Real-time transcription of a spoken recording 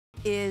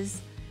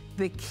is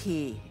the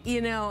key.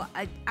 You know,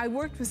 I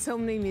worked with so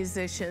many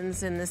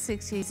musicians in the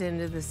 60s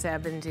into the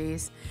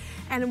 70s,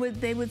 and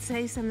they would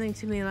say something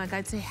to me like,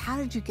 I'd say, how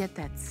did you get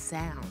that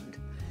sound?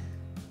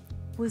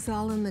 It was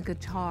all in the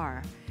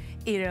guitar.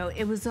 You know,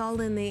 it was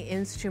all in the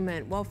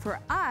instrument. Well, for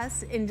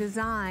us in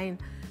design,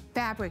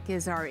 fabric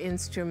is our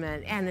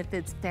instrument, and if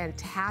it's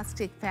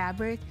fantastic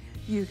fabric,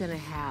 you're gonna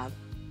have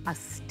a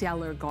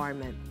stellar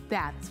garment.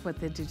 That's what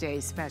the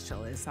Today's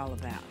Special is all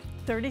about.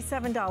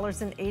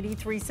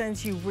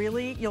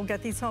 $37.83. You'll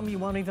get these home, you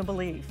won't even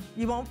believe.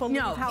 You won't believe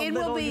how little you paid.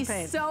 No, it will be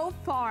so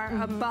far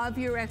above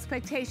your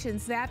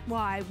expectations. That's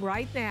why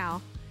right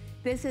now,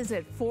 this is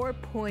at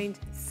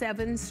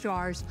 4.7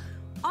 stars.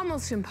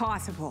 Almost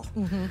impossible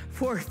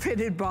for a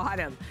fitted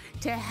bottom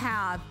to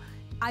have.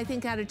 I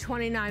think out of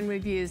 29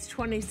 reviews,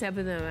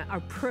 27 of them are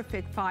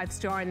perfect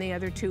 5-star, and the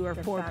other 2 are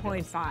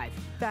 4.5.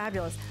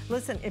 Fabulous.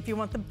 Listen, if you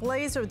want the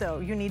blazer, though,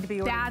 you need to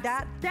be ordering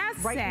that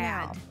right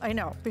now. I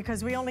know,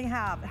 because we only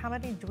have, how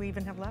many do we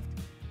even have left?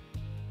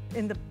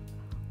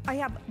 I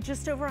have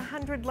just over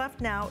 100 left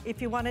now.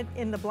 If you want it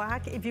in the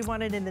black, if you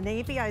want it in the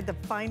navy, I have the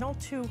final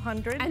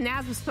 200. And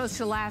that was supposed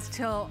to last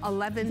till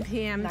 11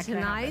 p.m.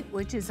 tonight,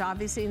 which is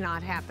obviously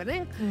not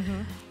happening.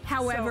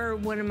 However,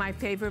 one of my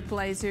favorite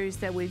blazers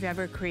that we've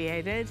ever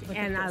created,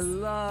 and I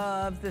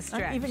love the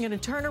stretch. I'm even gonna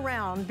turn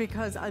around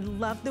because I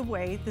love the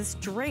way this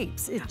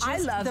drapes. I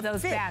love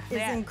those back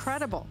fit is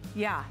incredible.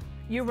 Yeah,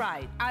 you're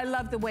right. I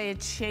love the way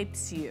it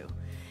shapes you.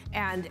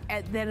 And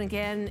then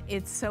again,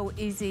 it's so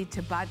easy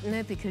to button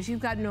it because you've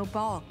got no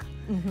bulk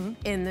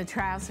in the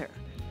trouser.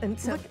 And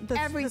so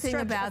everything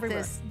about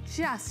this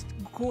just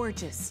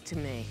gorgeous to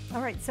me.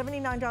 All right,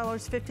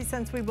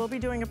 $79.50. We will be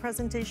doing a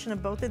presentation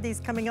of both of these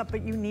coming up,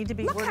 but you need to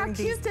be ordering these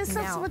now. Look how cute this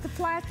looks with the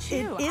flat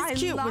shoe. It is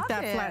cute with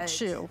that flat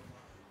shoe.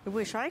 I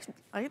wish I should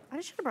have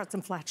brought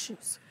some flat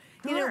shoes.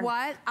 You know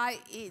what?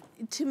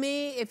 To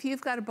me, if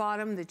you've got a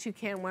bottom that you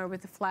can't wear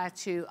with a flat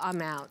shoe,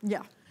 I'm out.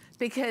 Yeah.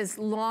 Because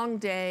long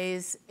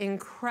days,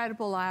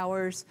 incredible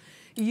hours,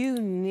 you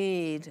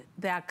need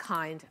that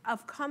kind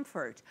of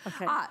comfort.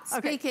 Okay.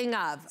 Speaking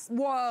of,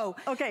 whoa.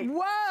 Okay.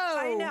 Whoa.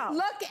 I know.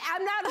 Look,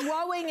 I'm not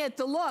whoaing at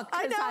the look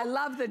because I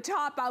love the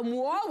top. I'm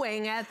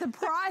whoaing at the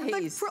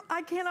price.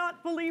 I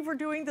cannot believe we're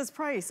doing this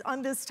price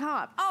on this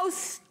top. Oh,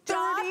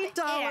 stop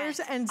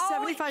 $30.75.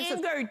 Oh,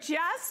 Inger,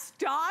 just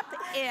stop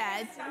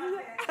it.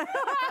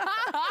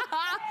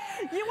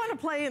 You want to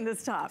play in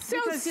this top. So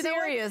because,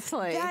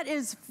 seriously. That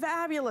is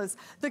fabulous.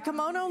 The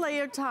kimono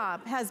layer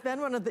top has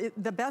been one of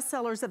the best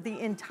sellers of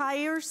the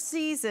entire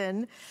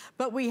season,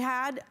 but we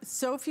had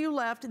so few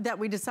left that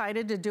we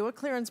decided to do a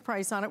clearance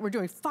price on it. We're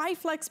doing 5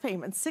 flex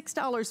payments,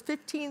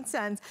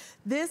 $6.15.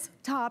 This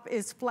top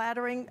is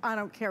flattering. I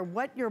don't care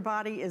what your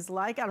body is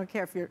like. I don't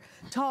care if you're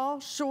tall,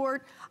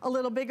 short, a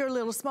little bigger, a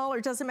little smaller,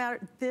 it doesn't matter.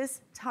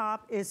 This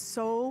top is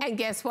so flattering. And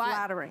guess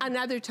what?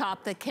 Another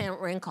top that can't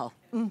wrinkle.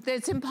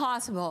 It's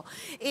impossible.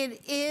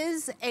 It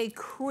is a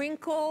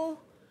crinkle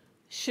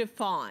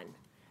chiffon.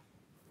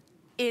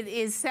 It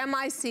is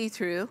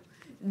semi-see-through.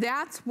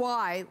 That's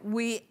why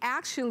we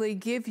actually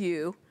give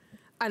you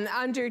an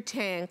under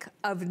tank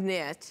of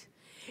knit.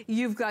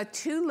 You've got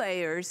 2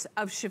 layers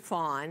of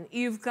chiffon.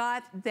 You've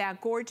got that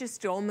gorgeous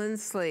dolman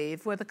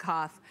sleeve with a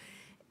cuff.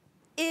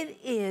 It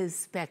is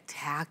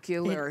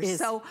spectacular. It is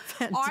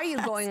fantastic. Are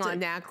you going on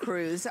that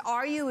cruise?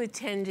 Are you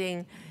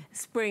attending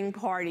spring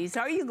parties?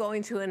 Are you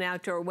going to an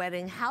outdoor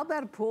wedding? How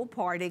about a pool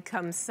party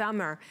come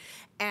summer?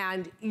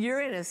 And you're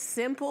in a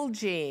simple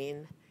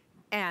jean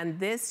and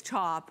this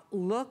top,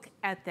 look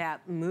at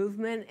that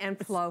movement and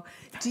flow.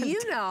 Do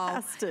you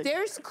know,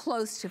 there's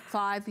close to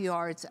 5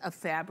 yards of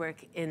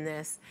fabric in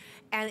this,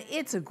 and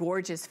it's a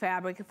gorgeous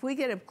fabric. If we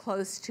get up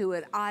close to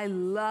it, I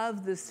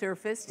love the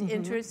surfaced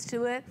interest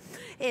to it.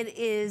 It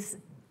is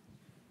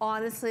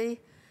honestly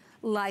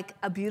like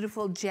a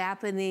beautiful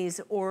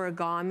Japanese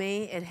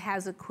origami. It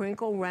has a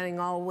crinkle running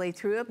all the way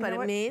through it, but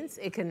it means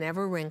it can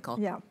never wrinkle.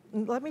 Yeah,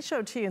 let me show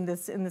it to you in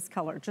this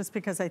color, just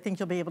because I think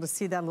you'll be able to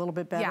see that a little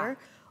bit better.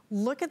 Yeah.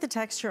 Look at the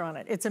texture on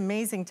it. It's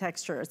amazing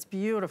texture. It's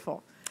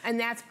beautiful. And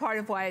that's part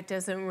of why it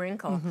doesn't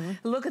wrinkle.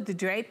 Look at the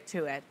drape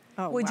to it.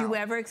 Oh, would you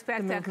ever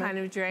expect that kind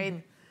of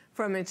drape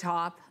from a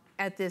top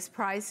at this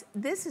price?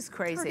 This is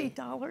crazy.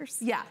 $30?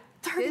 Yeah.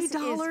 $30? This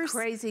is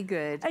crazy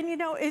good. And you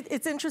know,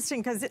 it's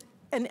interesting because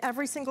in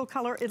every single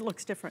color, it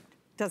looks different.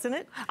 Doesn't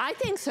it? I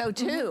think so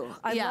too.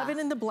 I love it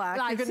in the black.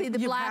 See, the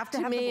black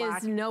to me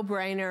is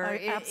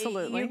no-brainer.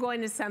 Absolutely. You're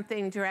going to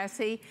something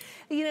dressy.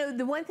 You know,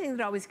 the one thing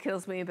that always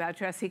kills me about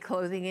dressy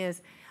clothing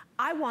is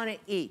I want to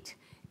eat.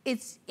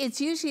 It's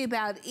usually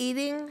about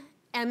eating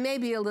and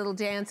maybe a little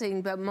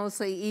dancing, but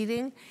mostly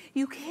eating.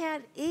 You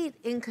can't eat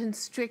in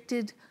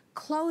constricted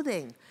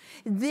clothing.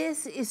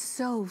 This is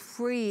so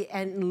free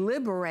and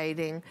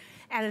liberating.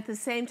 And at the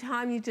same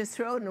time, you just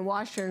throw it in a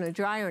washer and a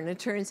dryer and it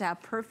turns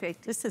out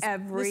perfect every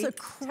time. This is a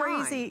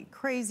crazy,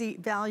 crazy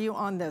value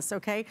on this,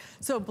 okay?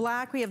 So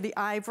black, we have the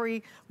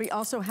ivory. We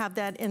also have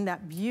that in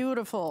that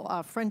beautiful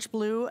French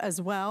blue as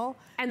well.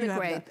 And the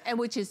grape,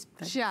 which is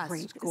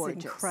just gorgeous.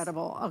 It's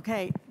incredible.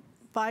 Okay,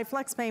 5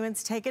 flex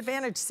payments. Take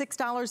advantage,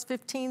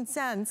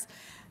 $6.15.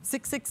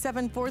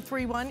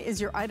 667431 is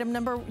your item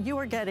number. You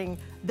are getting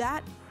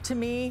that, to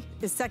me,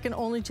 is second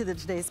only to the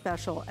Today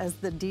Special as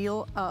the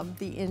deal of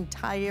the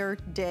entire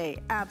day.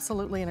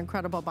 Absolutely an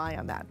incredible buy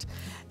on that.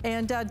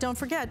 And don't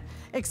forget,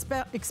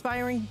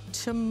 expiring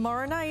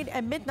tomorrow night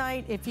at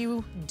midnight. If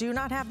you do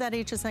not have that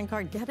HSN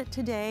card, get it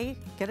today,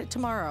 get it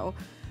tomorrow.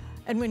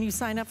 And when you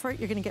sign up for it,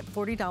 you're gonna get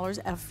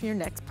 $40 off your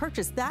next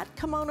purchase. That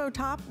kimono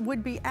top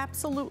would be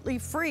absolutely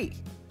free.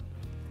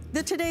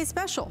 The Today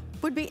Special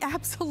would be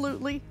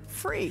absolutely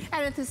free.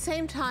 And at the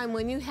same time,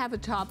 when you have a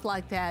top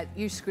like that,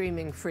 you're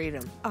screaming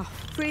freedom. Oh,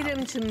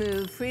 freedom to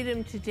move,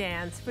 freedom to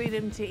dance,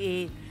 freedom to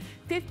eat.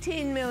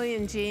 15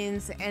 million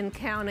jeans and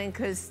counting,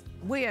 because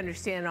we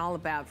understand all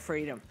about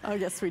freedom. Oh,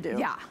 yes, we do.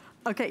 Yeah.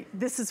 Okay,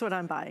 this is what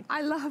I'm buying.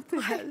 I love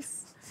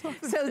this.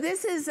 So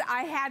this is,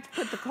 I had to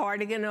put the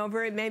cardigan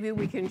over it. Maybe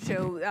we can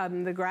show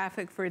the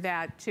graphic for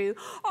that too.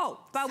 Oh,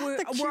 but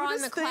we're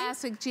on the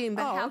classic jean,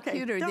 but how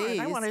cute are these?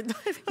 I want to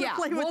yeah,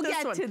 play with we'll this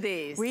get one. to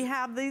these. We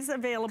have these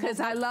available.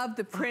 Because I love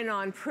the print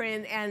on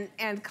print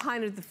and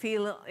kind of the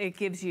feel it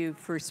gives you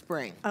for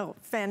spring. Oh,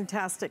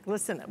 fantastic.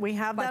 Listen, we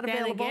have that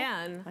available. But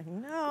then again,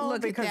 I know,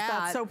 look because at that.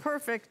 that's so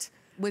perfect.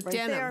 With right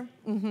denim. There.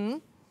 Mm-hmm.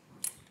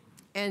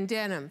 And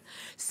denim.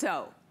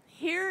 So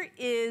here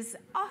is,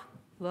 oh,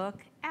 look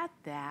at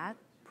that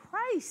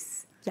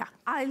price. Yeah.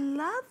 I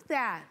love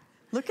that.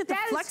 Look at the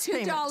flex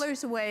payment. That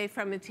is $2 away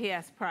from a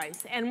TS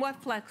price. And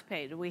what flex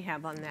pay do we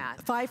have on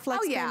that? 5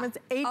 flex payments,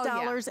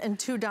 $8 and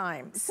 2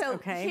 dimes. So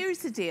here's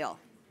the deal.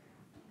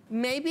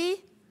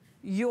 Maybe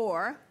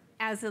you're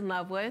as in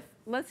love with,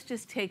 let's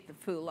just take the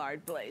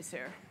foulard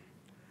blazer.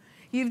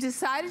 You've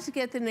decided to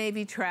get the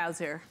navy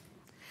trouser.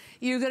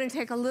 You're gonna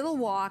take a little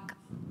walk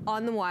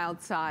on the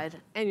wild side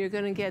and you're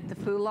gonna get the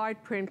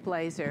foulard print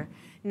blazer.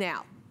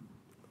 Now,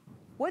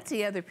 what's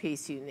the other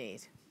piece you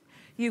need?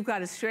 You've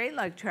got a straight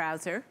leg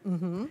trouser.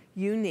 Mm-hmm.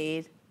 You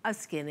need a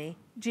skinny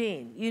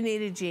jean. You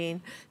need a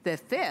jean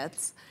that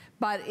fits,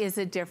 but is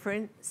a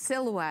different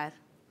silhouette.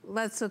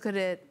 Let's look at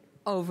it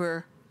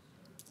over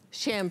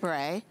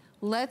chambray.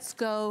 Let's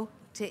go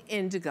to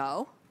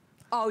indigo.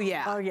 Oh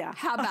yeah. Oh yeah.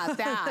 How about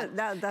that?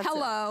 That's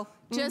Hello. It.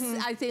 Just,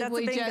 mm-hmm. I think that's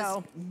we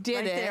just did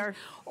right it. There.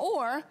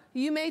 Or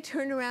you may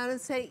turn around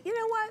and say, you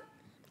know what?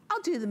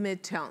 I'll do the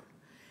mid-tone.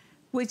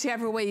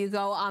 Whichever way you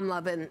go, I'm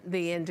loving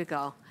the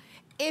indigo.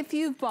 If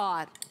you've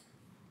bought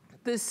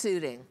the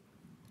suiting,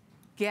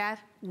 get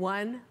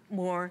one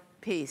more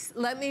piece.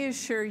 Let me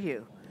assure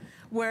you,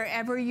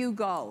 wherever you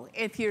go,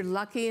 if you're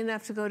lucky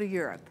enough to go to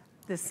Europe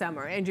this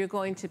summer and you're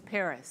going to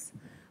Paris,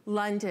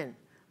 London,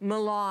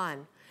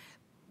 Milan,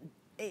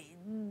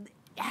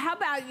 how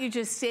about you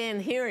just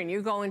stand here and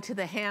you're going to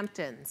the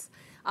Hamptons?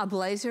 A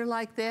blazer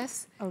like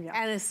this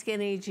and a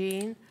skinny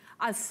jean,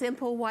 a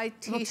simple white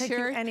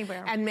t-shirt,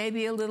 and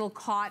maybe a little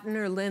cotton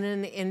or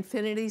linen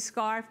infinity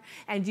scarf,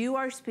 and you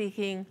are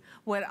speaking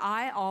what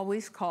I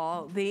always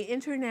call the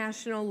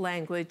international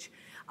language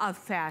of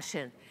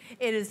fashion.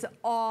 It is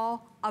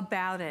all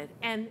about it.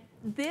 And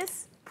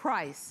this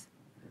price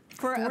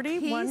for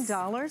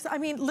 $41. I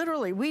mean,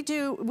 literally, we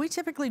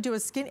typically do a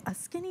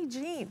skinny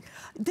jean.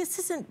 This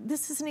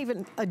isn't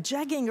even a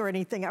jegging or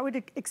anything. I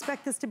would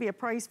expect this to be a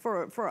price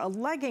for a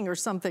legging or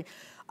something.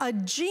 A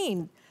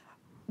jean,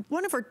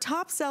 one of our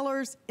top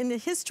sellers in the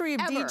history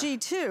of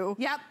DG2.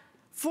 Yep.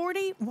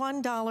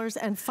 $41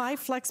 and 5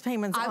 flex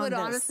payments on this. I would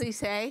honestly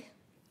say,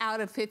 out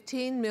of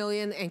 15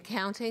 million and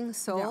counting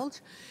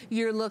sold,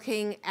 you're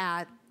looking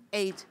at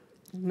 8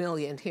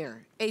 million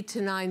here, 8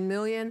 to 9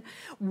 million.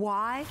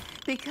 Why?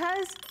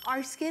 Because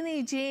our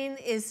skinny jean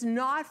is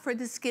not for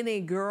the skinny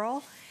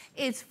girl.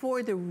 It's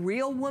for the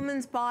real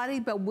woman's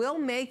body, but will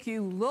make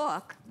you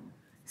look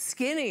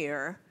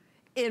skinnier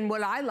in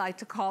what I like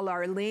to call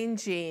our lean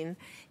jean.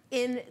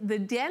 In the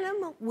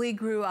denim we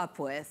grew up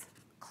with,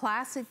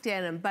 classic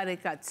denim, but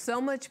it got so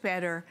much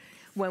better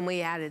when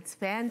we added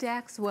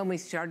spandex, when we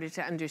started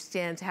to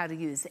understand how to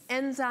use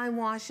enzyme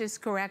washes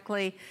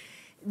correctly.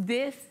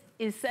 This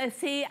is,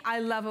 see, I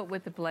love it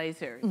with the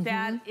blazer. Mm-hmm.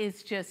 That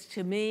is just,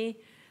 to me,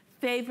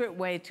 favorite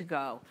way to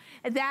go.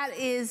 That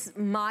is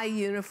my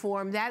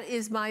uniform. That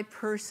is my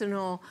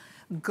personal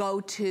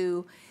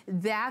go-to.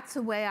 That's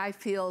the way I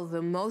feel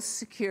the most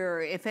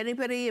secure. If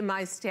anybody in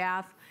my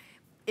staff,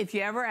 if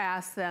you ever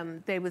ask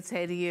them, they would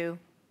say to you,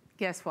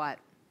 guess what?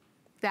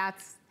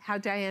 That's how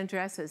Diane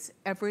dresses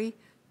every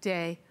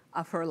day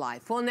of her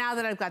life. Well, now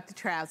that I've got the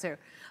trouser,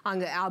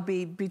 I'll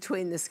be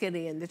between the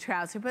skinny and the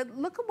trouser, but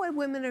look at what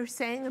women are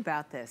saying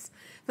about this.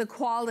 The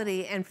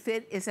quality and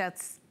fit is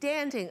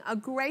outstanding, a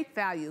great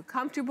value,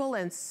 comfortable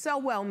and so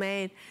well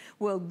made.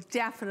 We'll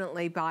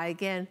definitely buy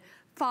again.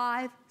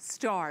 5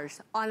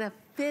 stars on a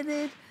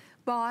fitted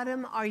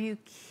bottom. Are you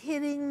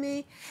kidding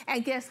me?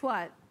 And guess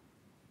what?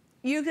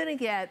 You're gonna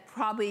get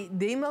probably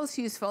the most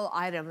useful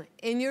item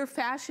in your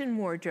fashion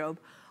wardrobe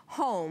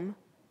home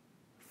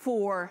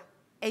for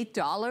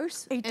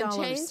 $8 and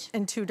change?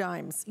 and 2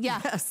 dimes.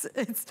 Yeah. Yes,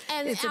 it's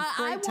a great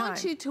I time.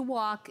 want you to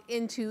walk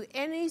into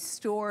any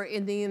store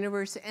in the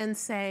universe and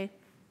say,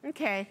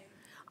 okay,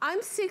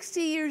 I'm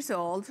 60 years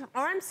old,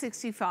 or I'm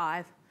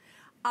 65.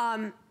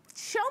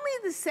 Show me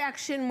the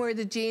section where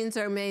the jeans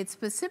are made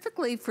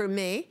specifically for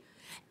me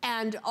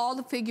and all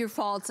the figure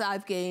faults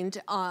I've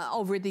gained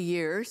over the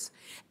years.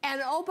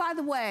 And oh, by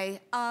the way,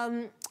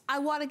 I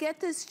want to get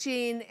this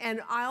jean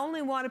and I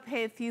only want to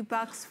pay a few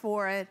bucks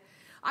for it.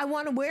 I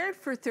want to wear it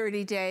for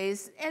 30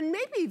 days and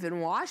maybe even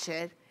wash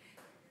it.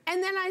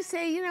 And then I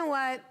say, you know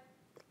what?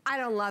 I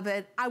don't love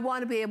it. I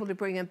want to be able to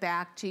bring it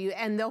back to you.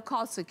 And they'll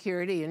call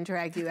security and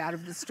drag you out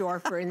of the store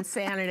for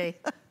insanity.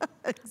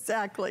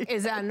 Exactly.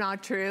 Is that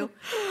not true?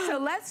 So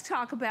let's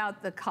talk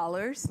about the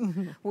colors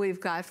we've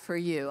got for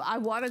you. I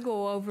want to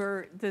go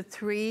over the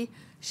 3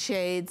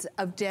 shades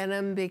of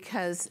denim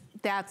because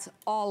that's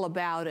all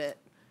about it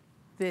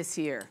this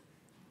year.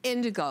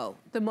 Indigo,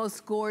 the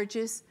most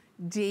gorgeous,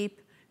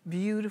 deep,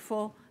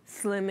 beautiful,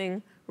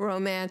 slimming,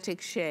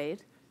 romantic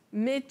shade.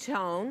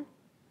 Mid-tone,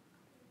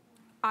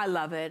 I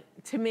love it.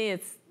 To me,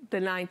 it's the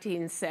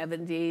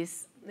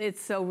 1970s. It's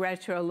so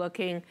retro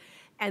looking.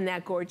 And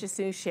that gorgeous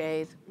new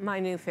shade, my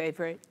new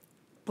favorite,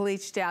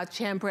 bleached out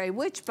chambray,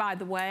 which, by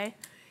the way,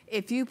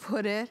 if you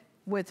put it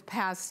with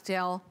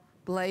pastel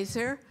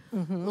blazer,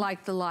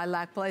 like the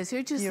lilac blazer,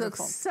 it just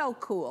looks so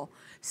cool,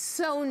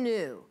 so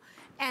new.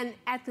 And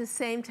at the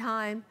same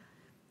time,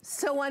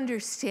 so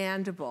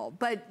understandable.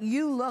 But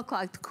you look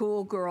like the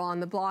cool girl on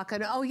the block.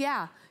 And oh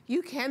yeah,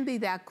 you can be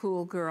that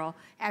cool girl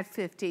at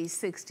 50,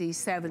 60,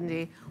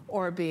 70,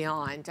 or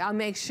beyond. I'll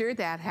make sure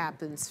that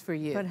happens for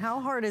you. But how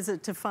hard is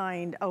it to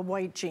find a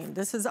white jean?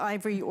 This is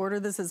ivory, you order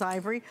this as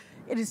ivory.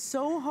 It is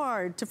so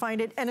hard to find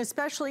it, and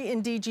especially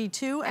in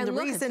DG2, and the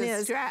reason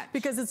is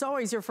because it's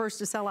always your first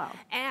to sell out.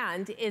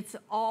 And it's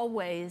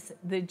always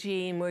the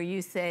jean where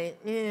you say,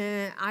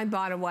 I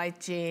bought a white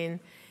jean.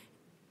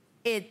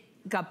 It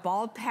got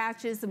bald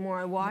patches. The more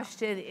I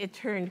washed it, it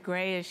turned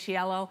grayish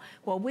yellow.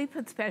 Well, we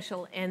put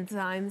special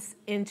enzymes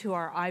into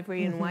our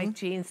ivory and white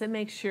jeans that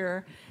make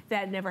sure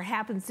that never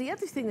happens. The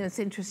other thing that's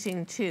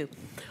interesting too,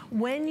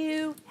 when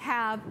you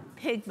have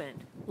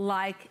pigment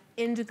like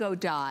indigo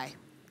dye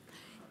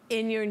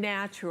in your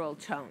natural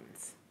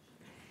tones,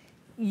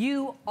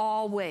 you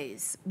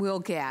always will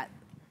get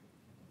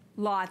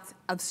lots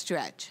of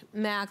stretch,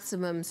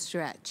 maximum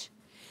stretch.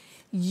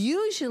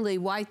 Usually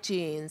white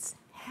jeans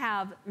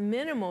have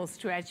minimal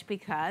stretch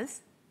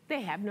because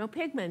they have no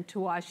pigment to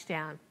wash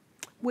down.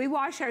 We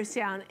wash ours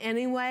down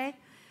anyway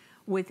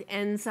with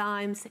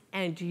enzymes,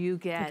 and you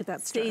get,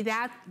 see,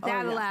 that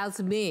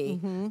allows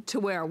me to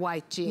wear a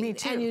white jean. Me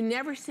too. And you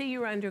never see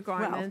your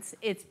undergarments.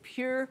 Well, it's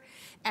pure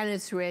and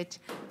it's rich.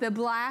 The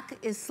black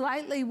is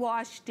slightly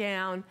washed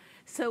down,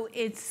 so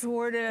it's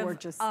sort of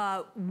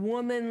a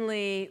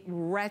womanly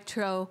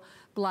retro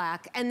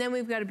black. And then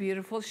we've got a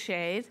beautiful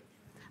shade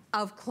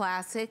of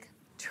classic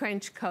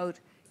trench coat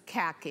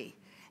khaki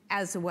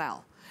as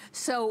well.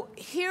 So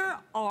here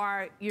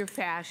are your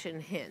fashion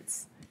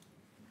hints.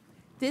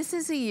 This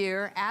is a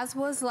year, as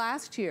was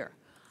last year,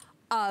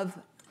 of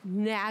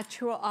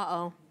natural,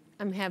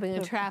 I'm having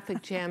a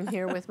traffic jam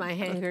here with my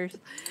hangers,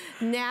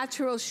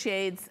 natural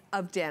shades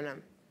of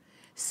denim.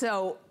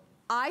 So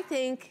I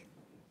think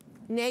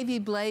navy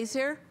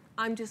blazer,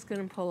 I'm just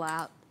gonna pull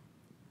out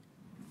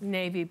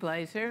navy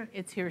blazer.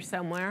 It's here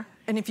somewhere.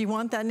 And if you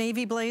want that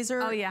navy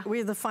blazer, yeah, we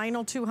have the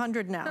final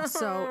 200 now.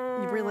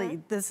 So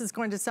really, this is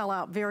going to sell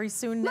out very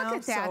soon now. Look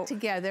at that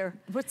together.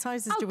 What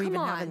sizes do we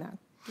even have in that?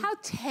 How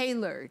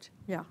tailored.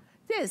 Yeah.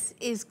 This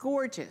is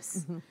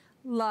gorgeous.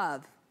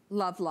 Love,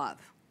 love, love.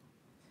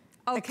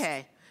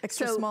 Okay.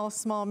 Extra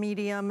small,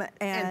 medium,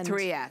 and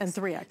 3X. And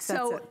 3X,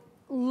 that's it.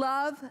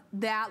 Love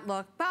that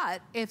look,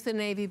 but if the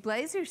navy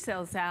blazer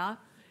sells out,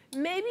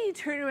 maybe you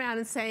turn around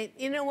and say,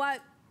 you know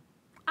what?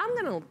 I'm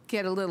gonna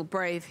get a little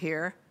brave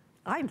here.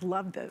 I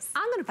love this.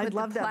 I'm gonna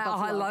put that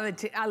buffalo. I love it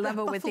too. I love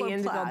it with the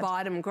indigo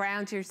bottom.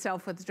 Ground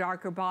yourself with the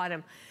darker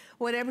bottom.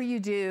 Whatever you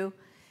do,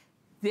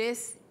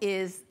 this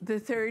is the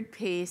third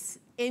piece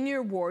in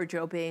your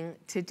wardrobing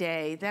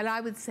today that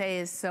I would say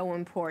is so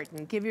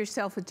important. Give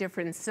yourself a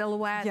different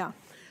silhouette. Yeah.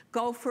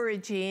 Go for a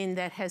jean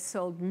that has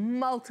sold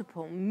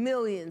multiple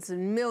millions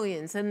and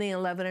millions in the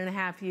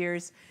 11.5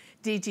 years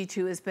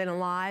DG2 has been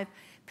alive.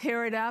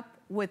 Pair it up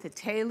with a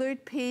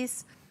tailored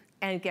piece,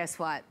 and guess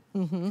what?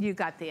 You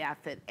got the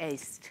outfit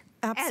aced.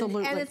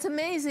 Absolutely. And it's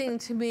amazing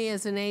to me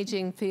as an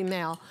aging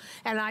female,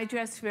 and I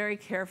dressed very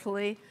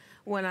carefully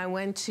when I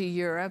went to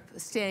Europe,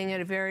 staying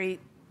at a very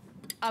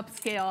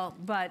upscale,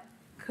 but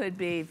could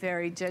be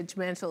very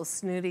judgmental,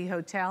 snooty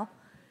hotel.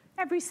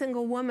 Every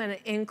single woman,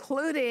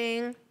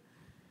 including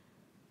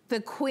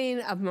the Queen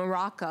of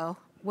Morocco,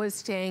 was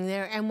staying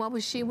there, and what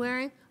was she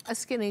wearing? A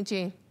skinny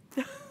jean.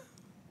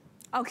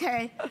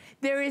 Okay,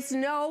 there is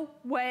no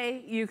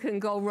way you can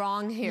go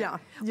wrong here. Yeah,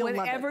 you'll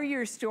Whatever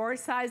your store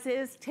size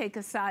is, take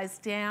a size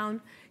down.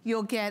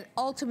 You'll get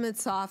ultimate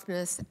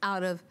softness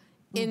out of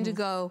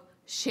indigo,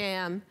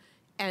 sham,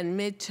 and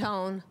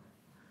mid-tone.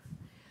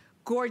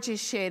 Gorgeous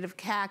shade of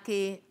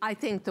khaki. I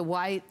think the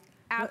white,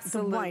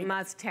 absolute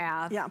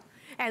must-have. Yeah.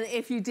 And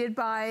if you did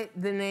buy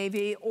the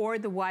navy or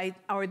the white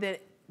or the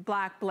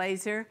black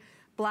blazer,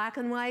 black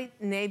and white,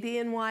 navy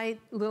and white,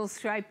 little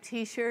striped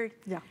t-shirt.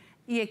 Yeah.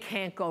 You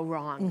can't go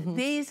wrong.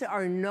 These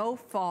are no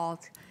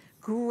fault,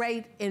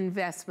 great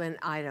investment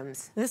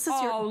items. This is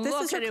your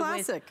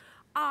classic.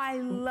 I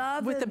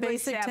love with it the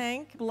basic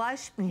tank,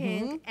 blush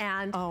pink,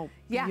 and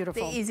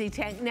beautiful. The easy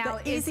tank. Now,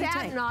 is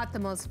that not the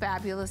most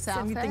fabulous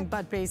outfit? Anything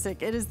but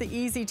basic. It is the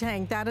easy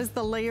tank. That is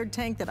the layered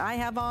tank that I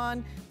have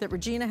on, that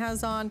Regina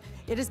has on.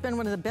 It has been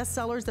one of the best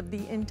sellers of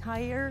the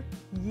entire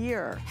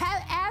year.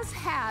 As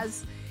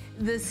has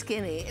the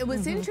skinny. It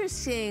was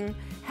interesting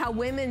how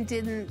women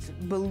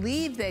didn't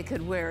believe they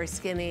could wear a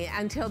skinny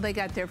until they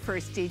got their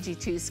first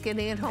DG2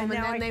 skinny at home,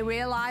 and then they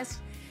realized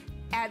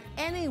at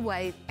any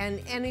weight and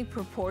any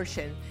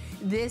proportion,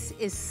 this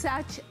is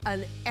such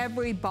an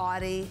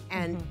everybody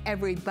and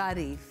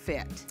everybody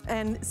fit.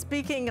 And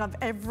speaking of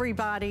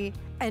everybody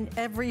and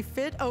every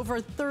fit, over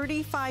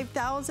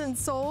 35,000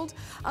 sold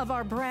of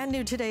our brand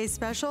new Today's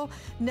Special.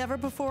 Never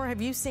before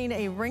have you seen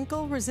a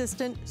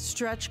wrinkle-resistant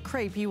stretch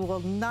crepe. You will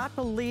not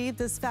believe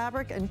this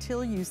fabric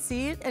until you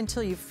see it,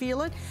 until you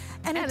feel it,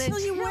 and until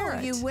you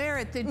wear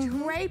it. The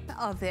drape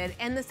of it.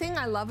 And the thing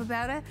I love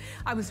about it,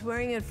 I was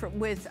wearing it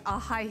with a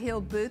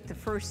high-heeled boot the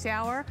first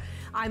hour.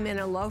 I'm in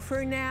a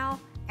loafer now,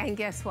 and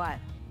guess what?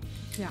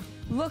 Yeah.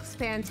 Looks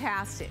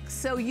fantastic.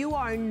 So you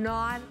are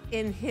not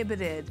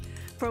inhibited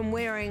from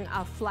wearing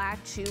a flat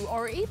shoe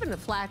or even a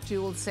flat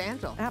jeweled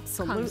sandal.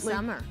 Absolutely.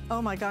 Come summer.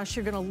 Oh my gosh,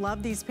 you're gonna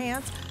love these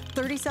pants.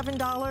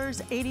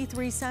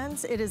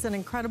 $37.83. It is an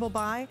incredible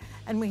buy,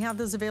 and we have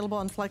those available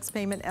on flex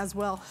payment as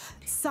well.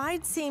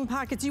 Side seam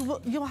pockets,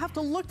 you'll have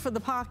to look for the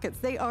pockets.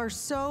 They are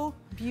so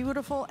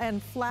beautiful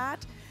and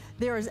flat.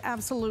 There is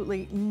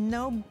absolutely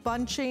no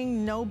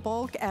bunching, no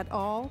bulk at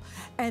all.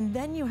 And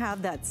then you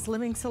have that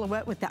slimming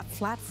silhouette with that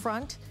flat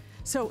front.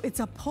 So it's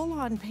a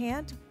pull-on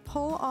pant,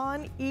 pull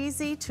on,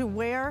 easy to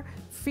wear,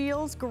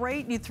 feels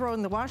great. You throw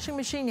in the washing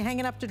machine, you hang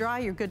it up to dry,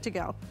 you're good to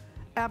go.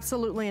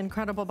 Absolutely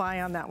incredible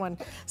buy on that one.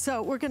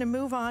 So we're gonna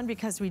move on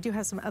because we do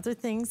have some other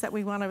things that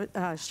we wanna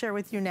share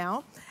with you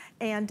now.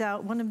 And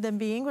one of them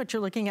being what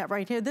you're looking at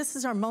right here. This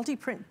is our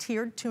multi-print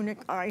tiered tunic.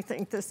 I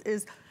think this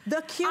is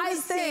the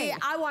cutest thing.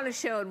 I want to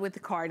show it with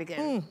the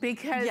cardigan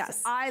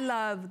because I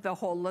love the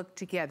whole look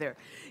together.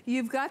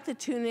 You've got the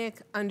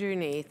tunic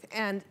underneath,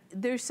 and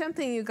there's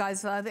something you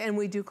guys love, and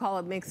we do call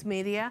it mixed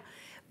media.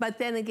 But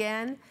then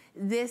again,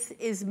 this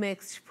is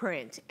mixed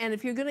print. And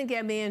if you're gonna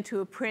get me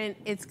into a print,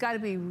 it's gotta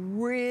be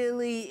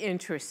really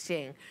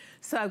interesting.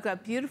 So I've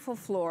got beautiful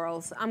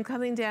florals. I'm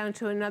coming down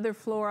to another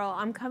floral.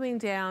 I'm coming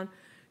down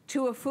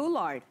to a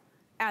foulard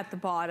at the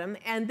bottom.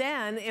 And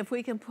then if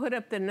we can put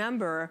up the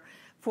number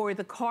for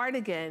the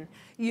cardigan,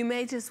 you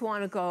may just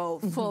wanna go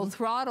full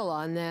throttle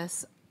on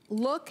this.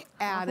 Look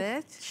at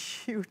it.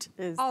 Cute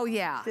is Oh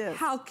yeah, this?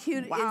 How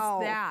cute is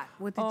that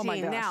with the jean?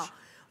 My gosh. Now,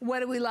 what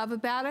do we love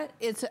about it?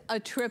 It's a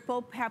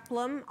triple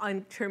peplum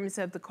in terms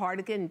of the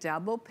cardigan,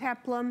 double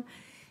peplum.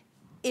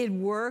 It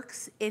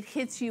works, it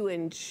hits you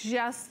in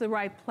just the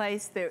right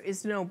place. There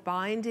is no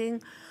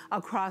binding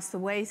across the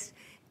waist.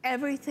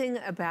 Everything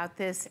about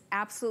this,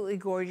 absolutely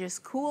gorgeous.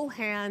 Cool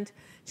hand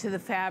to the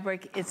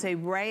fabric. It's a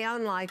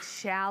rayon-like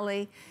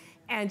challis,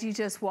 and you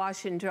just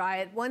wash and dry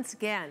it. Once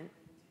again,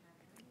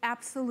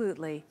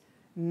 absolutely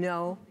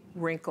no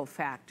wrinkle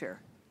factor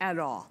at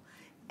all.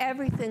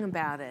 Everything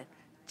about it,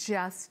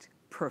 just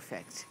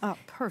perfect. Oh,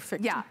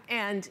 perfect. Yeah,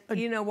 and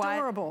you know what?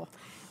 Adorable.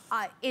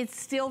 It's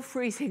still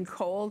freezing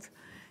cold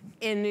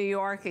in New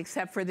York,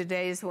 except for the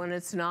days when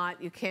it's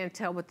not. You can't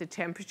tell what the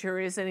temperature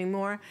is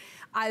anymore.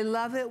 I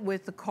love it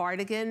with the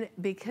cardigan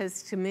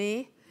because to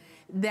me,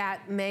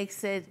 that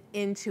makes it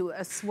into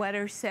a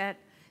sweater set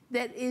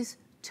that is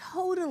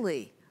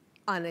totally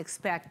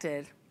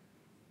unexpected.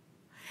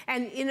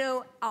 And you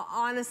know,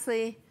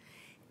 honestly,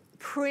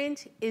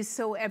 print is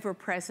so ever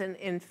present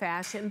in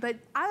fashion, but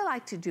I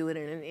like to do it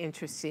in an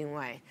interesting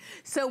way.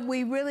 So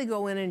we really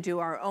go in and do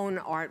our own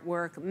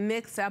artwork,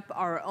 mix up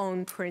our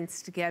own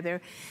prints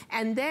together,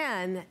 and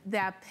then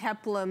that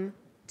peplum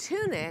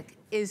tunic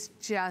is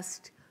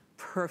just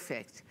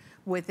perfect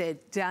with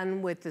it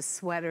done with the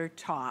sweater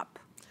top.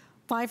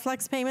 5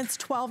 flex payments,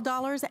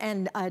 $12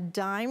 and a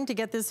dime to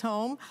get this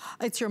home.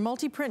 It's your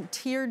multi-print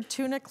tiered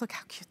tunic. Look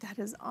how cute that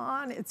is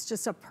on. It's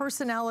just a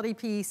personality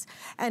piece.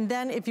 And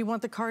then if you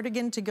want the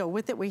cardigan to go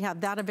with it, we have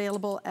that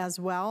available as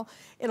well.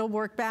 It'll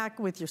work back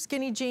with your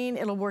skinny jean.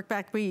 It'll work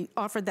back. We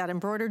offered that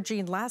embroidered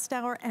jean last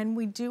hour, and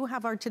we do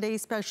have our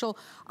Today's Special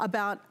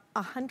about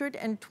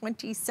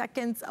 120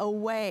 seconds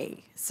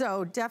away.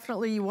 So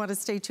definitely you want to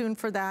stay tuned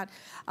for that.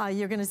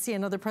 You're going to see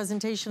another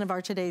presentation of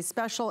our Today's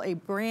Special, a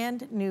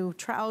brand new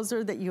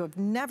trouser that you have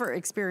never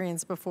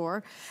experienced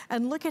before.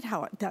 And look at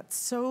how that's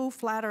so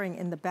flattering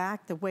in the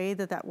back, the way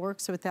that that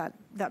works with that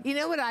you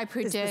know what I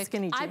predict?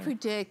 I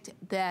predict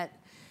that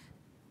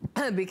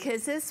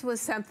because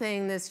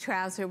this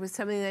trouser was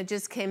something that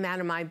just came out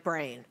of my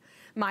brain,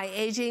 my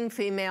aging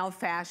female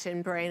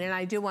fashion brain, and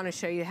I do want to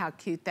show you how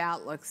cute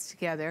that looks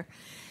together.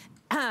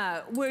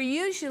 Where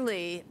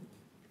usually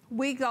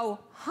we go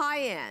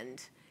high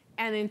end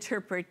and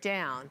interpret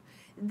down.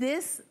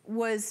 This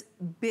was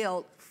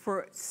built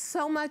for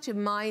so much of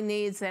my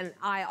needs, and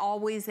I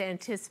always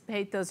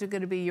anticipate those are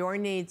going to be your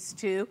needs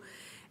too,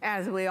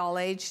 as we all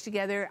age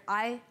together.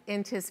 I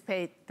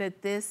anticipate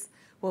that this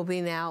will be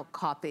now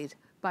copied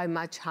by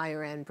much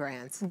higher end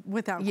brands.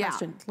 Without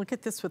question. Look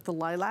at this with the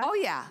lilac. Oh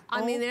yeah,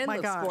 I mean, it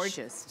looks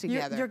gorgeous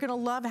together. You're gonna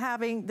love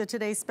having the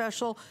Today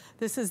Special.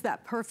 This is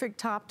that perfect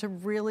top to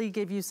really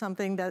give you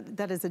something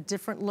that is a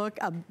different look,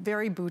 a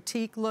very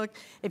boutique look.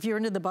 If you're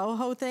into the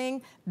boho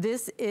thing,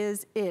 this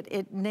is it.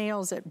 It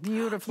nails it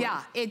beautifully.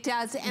 Yeah, it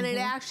does, and it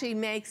actually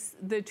makes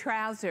the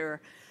trouser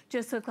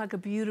just look like a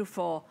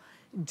beautiful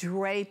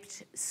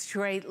draped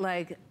straight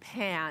leg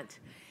pant.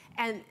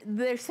 And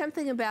there's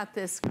something about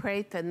this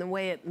crepe and the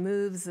way it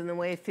moves and the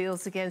way it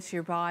feels against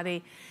your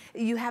body.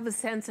 You have a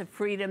sense of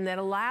freedom that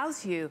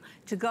allows you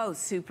to go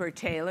super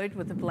tailored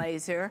with a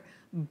blazer,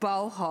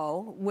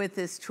 boho with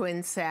this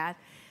twin set,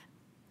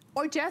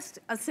 or just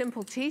a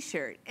simple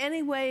t-shirt.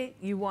 Any way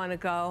you want to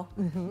go,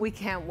 we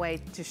can't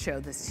wait to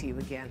show this to you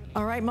again.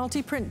 All right,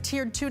 multi-print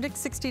tiered tunic,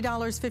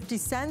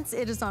 $60.50.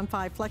 It is on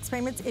 5 flex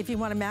payments. If you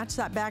want to match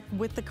that back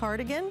with the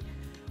cardigan,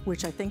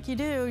 which I think you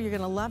do, you're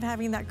gonna love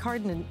having that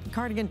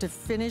cardigan to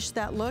finish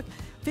that look.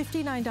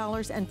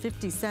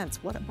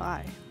 $59.50, what a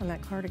buy on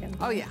that cardigan.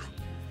 Oh yeah,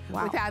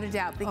 wow. Without a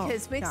doubt,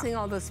 because mixing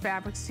all those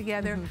fabrics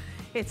together,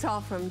 it's all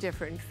from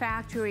different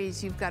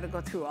factories. You've got to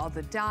go through all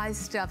the dye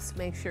stuffs,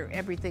 make sure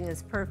everything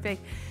is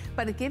perfect,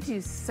 but it gives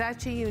you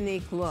such a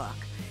unique look.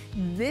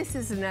 This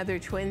is another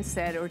twin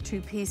set or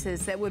 2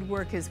 pieces that would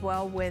work as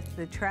well with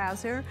the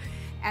trouser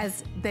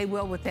as they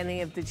will with any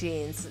of the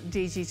jeans,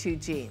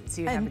 DG2 jeans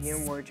you have in your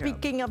wardrobe.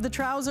 Speaking of the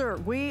trouser,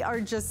 we are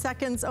just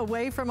seconds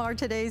away from our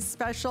Today's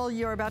Special.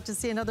 You're about to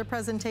see another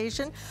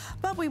presentation,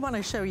 but we want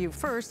to show you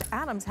first,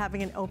 Adam's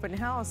having an open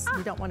house.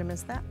 You don't want to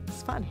miss that.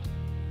 It's fun.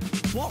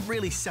 What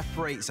really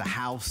separates a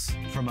house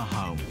from a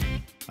home?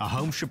 A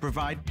home should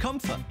provide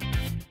comfort,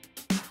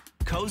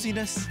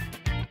 coziness,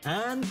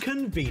 and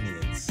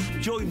convenience.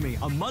 Join me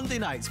on Monday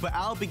nights where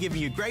I'll be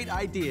giving you great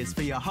ideas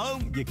for your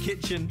home, your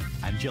kitchen,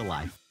 and your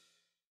life.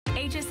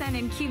 HSN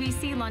and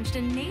QVC launched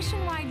a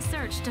nationwide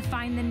search to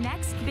find the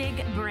next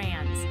big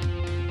brands.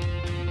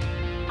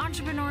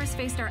 Entrepreneurs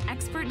faced our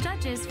expert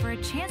judges for a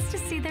chance to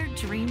see their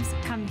dreams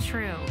come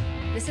true.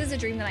 This is a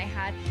dream that I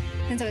had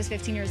since I was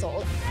 15 years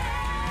old.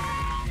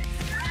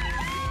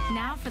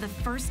 Now, for the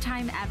first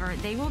time ever,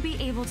 they will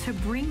be able to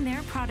bring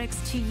their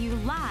products to you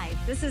live.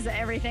 This is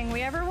everything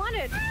we ever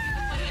wanted.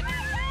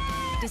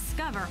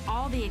 Discover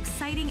all the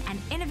exciting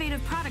and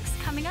innovative products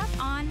coming up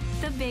on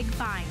The Big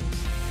Find.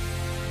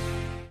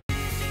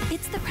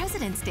 It's the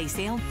President's Day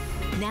sale,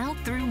 now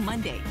through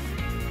Monday.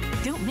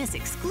 Don't miss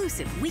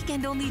exclusive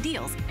weekend-only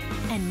deals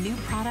and new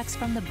products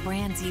from the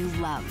brands you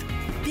love.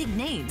 Big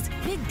names,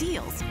 big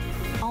deals,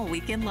 all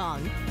weekend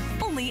long,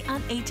 only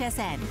on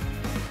HSN.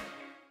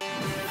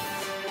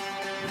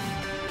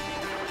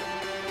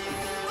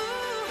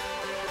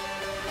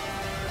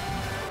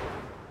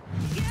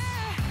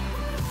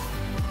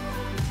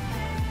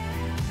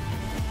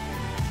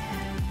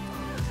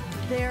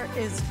 There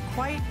is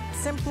quite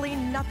simply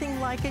nothing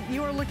like it.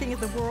 You are looking at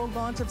the world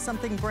launch of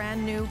something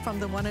brand new from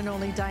the one and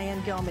only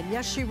Diane Gilman.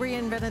 Yes, she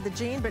reinvented the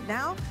jean, but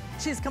now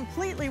she's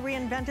completely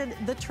reinvented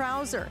the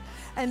trouser.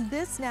 And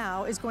this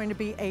now is going to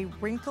be a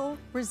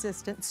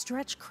wrinkle-resistant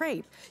stretch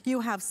crepe. You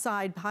have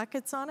side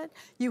pockets on it.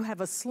 You have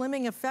a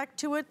slimming effect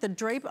to it. The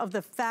drape of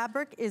the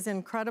fabric is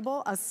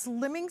incredible. A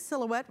slimming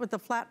silhouette with a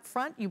flat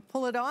front. You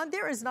pull it on.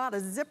 There is not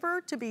a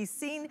zipper to be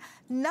seen,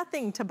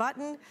 nothing to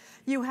button.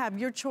 You have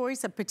your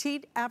choice of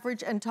petite,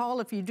 average, and tall.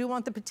 If you do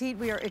want the petite,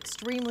 we are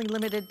extremely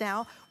limited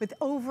now with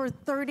over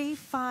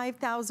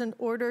 35,000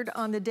 ordered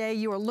on the day.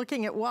 You are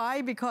looking at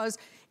why, because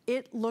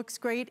it looks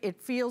great,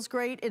 it feels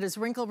great, it is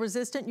wrinkle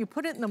resistant. You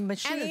put it in the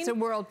machine. And it's a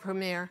world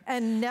premiere.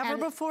 And never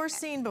before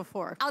seen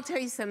before. I'll tell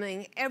you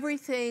something,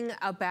 everything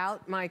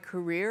about my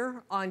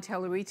career on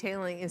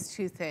tele-retailing is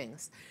 2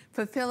 things.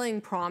 Fulfilling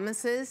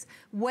promises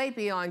way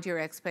beyond your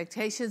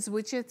expectations,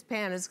 which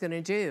Japan is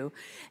gonna do,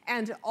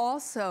 and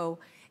also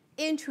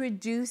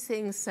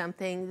introducing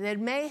something that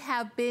may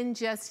have been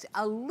just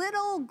a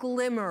little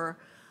glimmer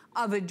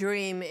of a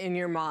dream in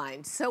your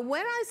mind. So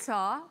when I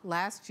saw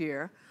last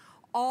year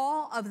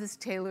all of this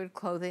tailored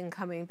clothing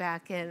coming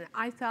back in,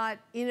 I thought,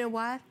 you know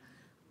what?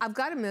 I've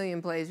got a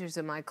million blazers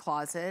in my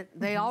closet.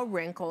 They all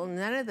wrinkle,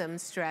 none of them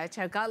stretch.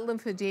 I've got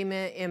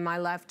lymphedema in my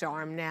left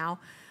arm now.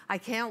 I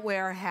can't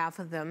wear half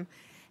of them.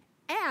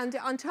 And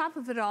on top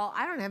of it all,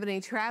 I don't have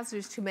any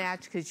trousers to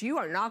match because you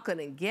are not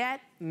gonna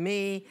get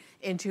me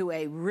into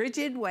a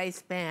rigid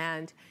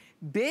waistband,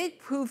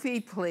 big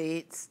poofy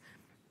pleats,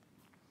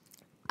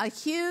 a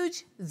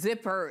huge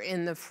zipper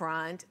in the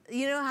front.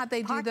 You know how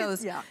they do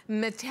those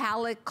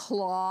metallic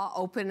claw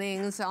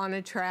openings on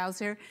a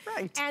trouser?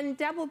 Right. And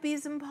double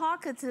besom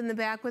pockets in the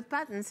back with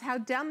buttons. How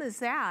dumb is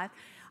that?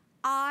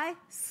 I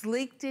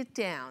sleeked it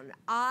down.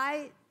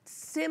 I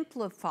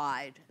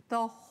simplified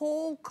the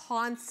whole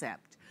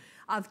concept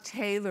of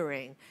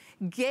tailoring,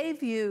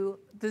 gave you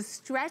the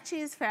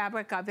stretchiest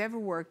fabric I've ever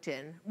worked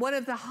in, one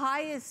of the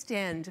highest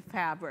end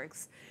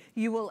fabrics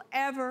you will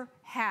ever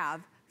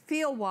have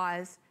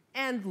feel-wise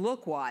and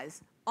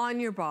look-wise on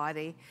your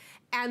body.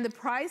 And the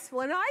price,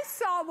 when I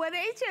saw what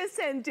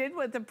HSN did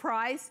with the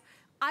price,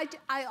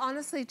 I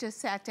honestly just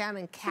sat down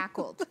and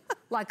cackled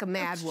like a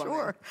mad woman.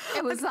 Sure.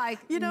 It was like,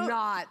 you know,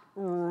 not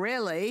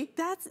really.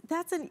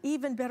 That's an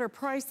even better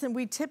price than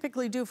we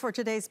typically do for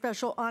today's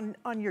special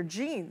on your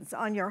jeans,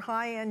 on your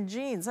high-end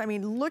jeans. I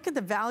mean, look at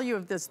the value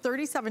of this,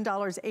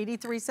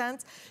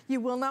 $37.83.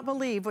 You will not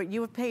believe what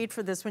you have paid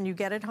for this when you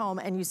get it home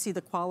and you see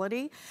the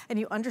quality and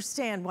you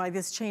understand why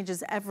this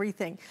changes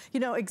everything. You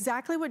know,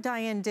 exactly what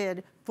Diane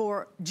did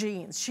for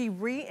jeans. She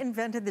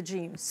reinvented the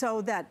jeans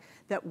so that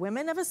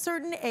women of a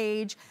certain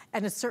age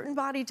and a certain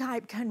body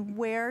type can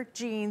wear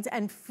jeans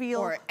and feel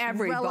or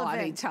every relevant.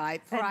 Body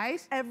type,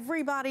 right?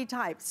 Every body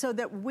type, so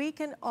that we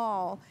can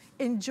all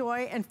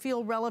enjoy and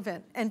feel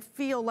relevant and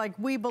feel like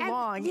we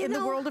belong in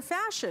the world of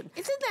fashion.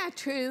 Isn't that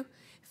true?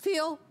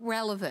 Feel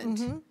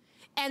relevant.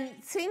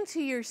 And think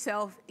to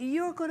yourself,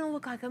 you're gonna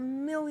look like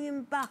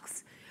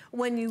 $1,000,000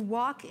 when you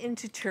walk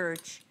into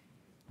church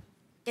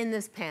in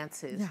this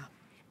pantsuit. Yeah.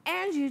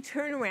 And you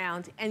turn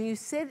around and you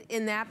sit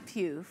in that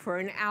pew for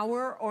an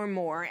hour or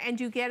more and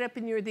you get up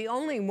and you're the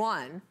only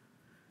one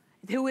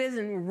who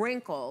isn't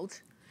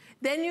wrinkled.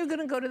 Then you're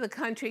gonna go to the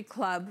country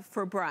club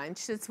for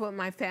brunch. That's what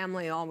my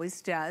family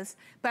always does.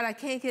 But I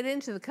can't get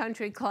into the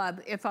country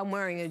club if I'm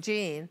wearing a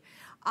jean.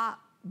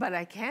 But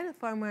I can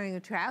if I'm wearing a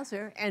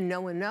trouser and no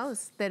one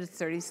knows that it's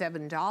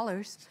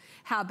 $37.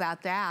 How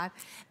about that?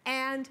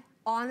 And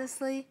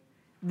honestly,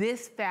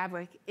 this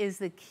fabric is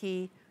the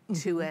key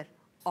to it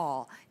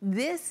all.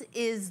 This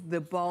is the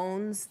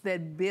bones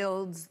that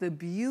builds the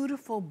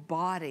beautiful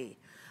body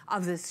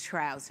of this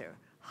trouser.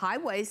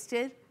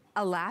 High-waisted,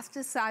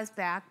 elasticized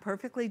back,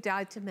 perfectly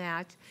dyed to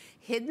match,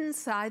 hidden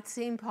side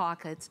seam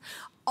pockets,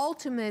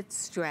 ultimate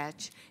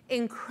stretch,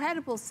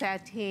 incredible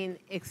sateen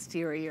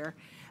exterior,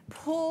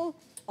 pull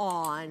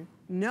on,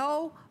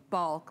 no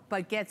bulk,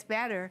 but gets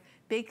better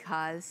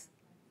because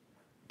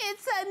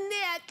it's a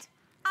knit.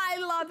 I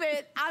love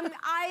it.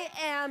 I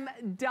am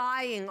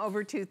dying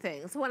over two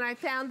things. When I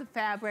found the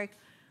fabric,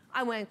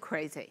 I went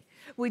crazy.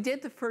 We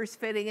did the first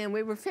fitting and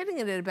we were fitting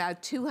it at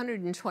about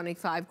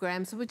 225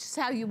 grams, which is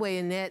how you weigh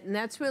a knit, and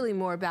that's really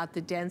more about the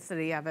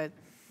density of it.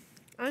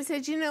 And I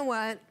said, you know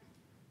what?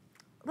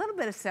 A little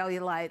bit of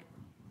cellulite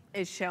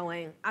is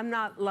showing. I'm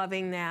not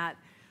loving that.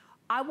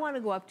 I want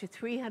to go up to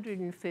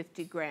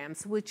 350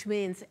 grams, which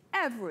means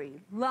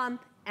every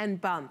lump and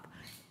bump.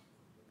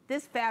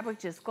 This fabric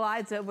just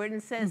glides over it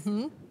and says,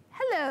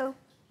 hello,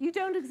 you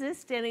don't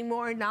exist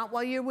anymore, not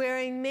while you're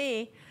wearing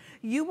me.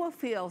 You will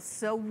feel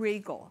so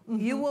regal.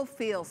 You will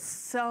feel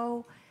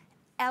so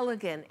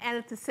elegant. And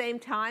at the same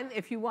time,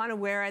 if you want to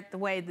wear it the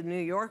way the New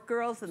York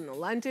girls and the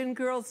London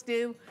girls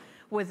do,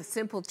 with a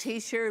simple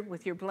t-shirt,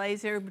 with your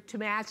blazer to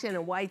match and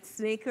a white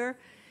sneaker,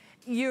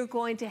 you're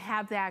going to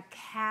have that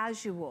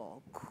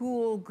casual,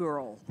 cool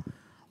girl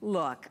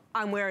look.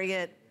 I'm wearing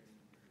it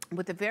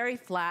with a very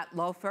flat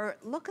loafer.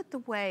 Look at the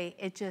way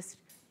it just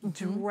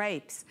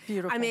drapes.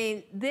 Beautiful. I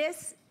mean,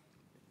 this,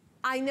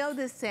 I know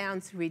this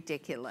sounds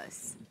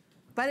ridiculous,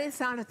 but it's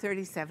not a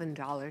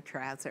 $37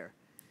 trouser.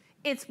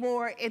 It's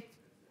more,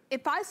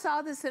 if I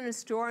saw this in a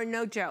store,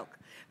 no joke,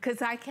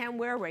 because I can't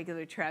wear a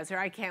regular trouser.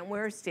 I can't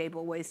wear a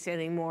stable waist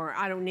anymore.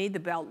 I don't need the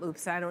belt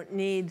loops. I don't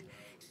need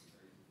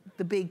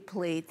the big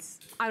pleats.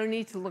 I don't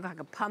need to look like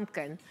a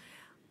pumpkin.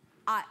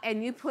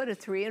 And you put a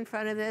 3 in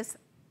front of this,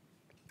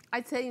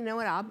 I'd say, you know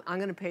what, I'm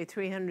gonna pay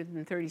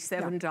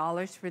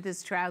 $337 for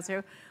this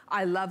trouser.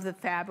 I love the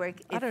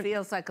fabric. It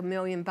feels like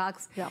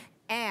 $1,000,000.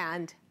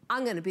 And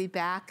I'm gonna be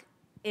back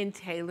in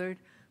tailored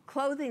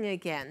clothing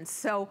again.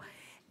 So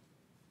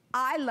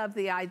I love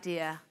the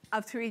idea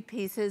of 3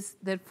 pieces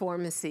that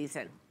form a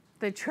season.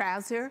 The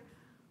trouser,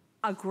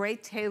 a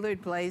great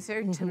tailored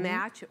blazer to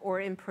match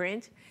or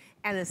imprint,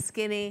 and a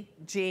skinny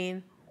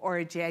jean or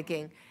a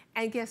jegging.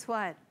 And guess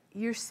what?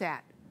 You're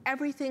set.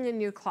 Everything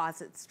in your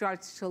closet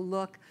starts to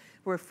look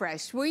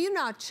refreshed. Were you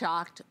not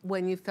shocked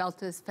when you felt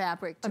this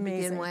fabric to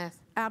begin with?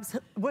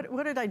 Absolutely.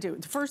 What did I do?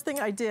 The first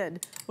thing I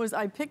did was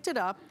I picked it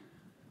up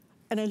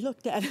and I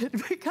looked at it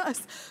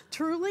because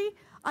truly,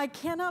 I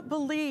cannot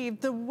believe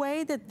the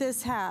way that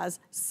this has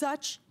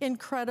such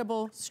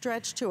incredible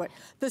stretch to it.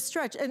 The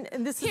stretch, and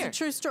this is a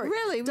true story.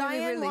 Really,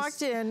 Diane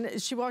walked in,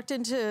 she walked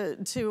into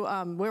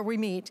where we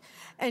meet,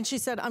 and she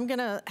said, I'm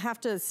gonna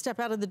have to step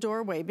out of the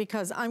doorway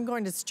because I'm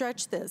going to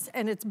stretch this,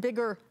 and it's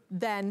bigger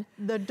than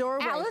the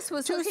doorway. Alice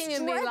was looking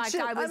at me like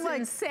I was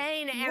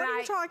insane. And what are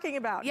you talking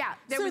about? Yeah,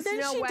 there was no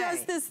way. So then she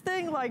does this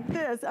thing like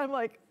this. I'm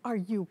like, are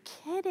you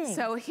kidding?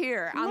 So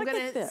here, I'm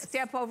gonna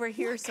step over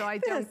here so I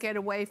don't get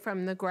away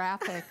from the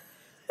graphic.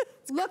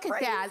 Look at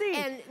that,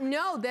 and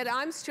know that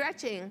I'm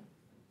stretching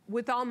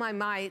with all my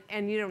might,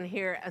 and you don't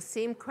hear a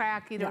seam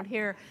crack, you don't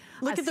hear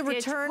Look at the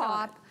return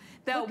pop.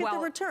 Look at the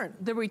return.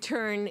 The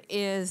return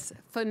is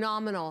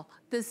phenomenal.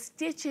 The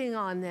stitching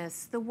on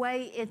this, the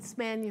way it's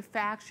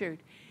manufactured,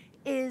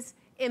 is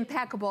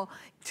impeccable.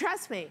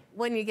 Trust me,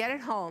 when you get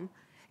it home,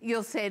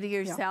 you'll say to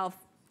yourself,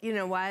 you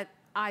know what,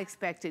 I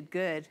expected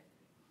good.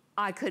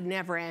 I could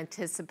never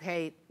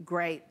anticipate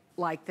great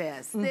like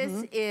this.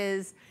 This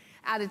is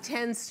out of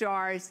 10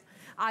 stars.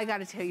 I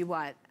gotta tell you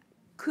what,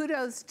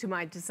 kudos to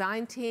my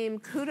design team,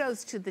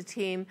 kudos to the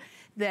team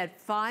that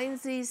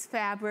finds these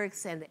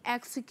fabrics and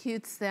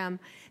executes them.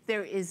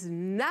 There is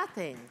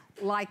nothing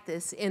like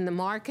this in the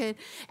market.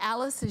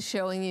 Alice is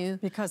showing you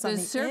because the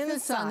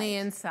surface on the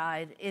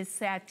inside is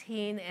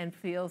sateen and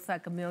feels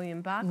like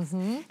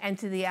 $1,000,000. And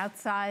to the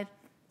outside,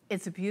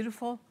 it's a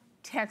beautiful,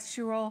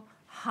 textural,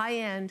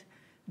 high-end,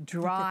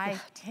 dry,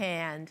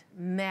 tanned,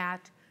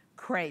 matte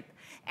crepe.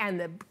 And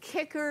the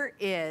kicker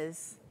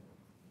is,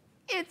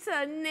 it's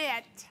a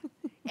knit.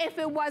 If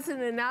it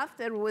wasn't enough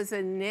that it was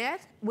a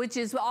knit, which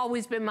has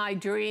always been my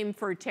dream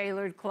for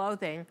tailored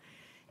clothing,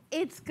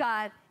 it's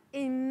got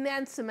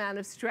immense amount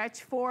of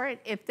stretch for it.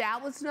 If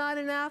that was not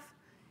enough,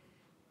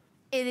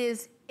 it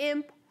is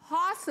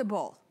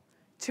impossible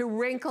to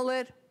wrinkle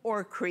it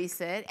or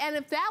crease it. And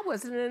if that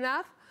wasn't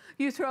enough,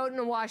 you throw it in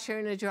a washer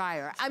and a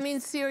dryer. I mean,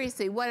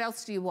 seriously, what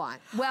else do you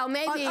want? Well,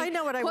 maybe I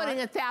know what I putting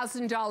want. a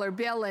 $1,000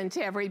 bill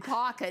into every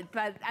pocket,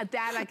 but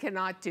that I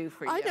cannot do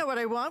for you. I know what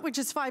I want, which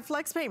is 5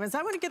 flex payments.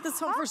 I want to get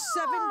this home for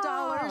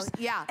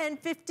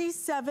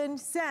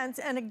 $7.57.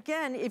 And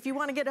again, if you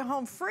want to get it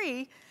home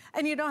free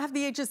and you don't have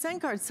the HSN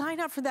card, sign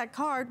up for that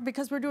card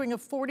because we're doing a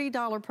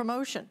 $40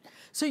 promotion.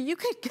 So you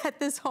could get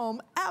this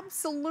home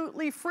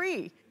absolutely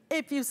free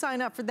if you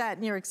sign up for that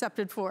and you're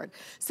accepted for it.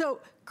 So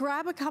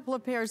grab a couple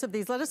of pairs of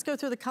these. Let us go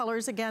through the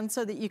colors again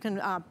so that you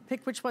can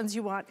pick which ones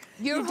you want.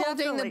 You're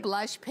holding the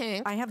blush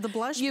pink. I have the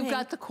blush pink. You've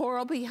got the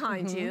coral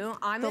behind you.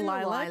 I'm in the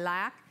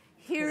lilac.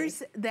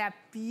 Here's that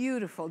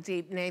beautiful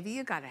deep navy.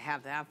 You gotta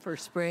have that for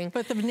spring.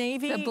 But the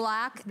navy, the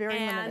black, very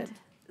and limited.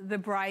 The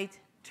bright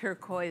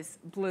turquoise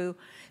blue.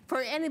 For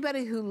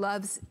anybody who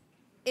loves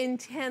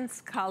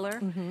intense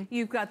color,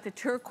 you've got the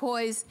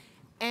turquoise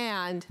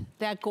and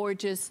that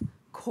gorgeous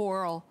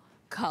coral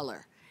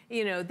color.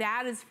 You know,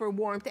 that is for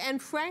warmth.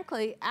 And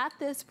frankly, at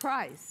this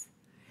price,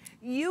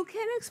 you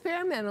can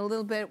experiment a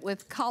little bit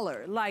with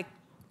color. Like,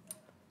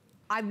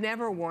 I've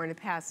never worn a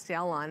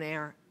pastel on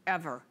air,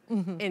 ever,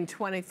 in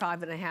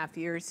 25 and a half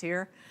years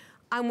here.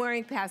 I'm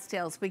wearing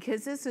pastels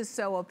because this is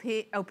so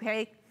opaque,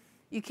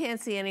 you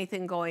can't see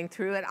anything going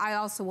through it. I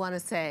also want to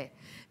say,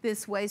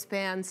 this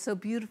waistband, so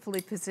beautifully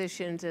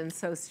positioned and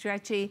so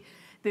stretchy.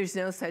 There's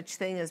no such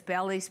thing as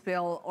belly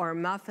spill or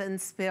muffin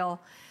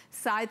spill.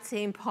 Side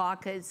seam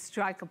pockets,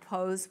 strike a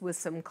pose with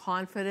some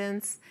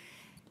confidence.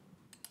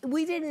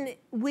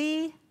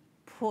 We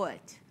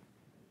put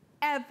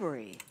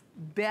every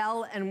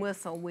bell and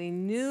whistle we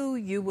knew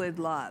you would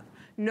love.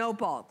 No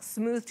bulk,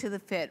 smooth to the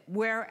fit,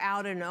 wear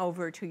out and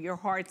over to your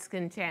heart's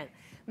content.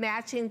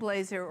 Matching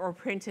blazer or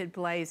printed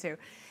blazer.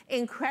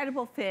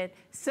 Incredible fit,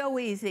 so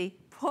easy,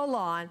 pull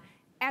on,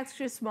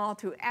 extra small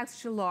through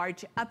extra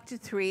large, up to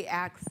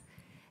 3X.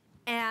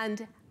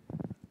 And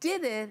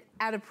did it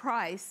at a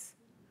price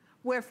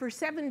where for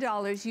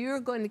 $7, you're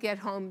going to get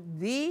home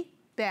the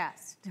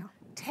best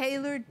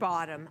tailored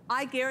bottom.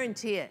 I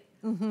guarantee it.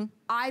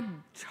 I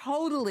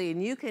totally,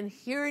 and you can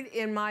hear it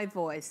in my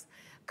voice,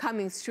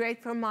 coming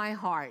straight from my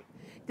heart.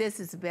 This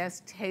is the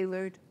best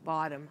tailored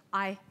bottom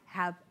I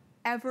have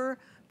ever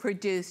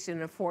produced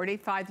in a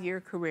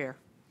 45-year career.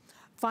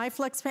 5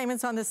 flex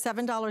payments on the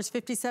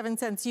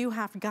 $7.57. You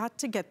have got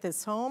to get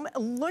this home.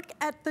 Look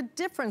at the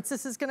difference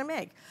this is gonna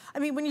make. I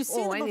mean, when you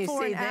see the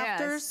before and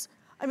afters,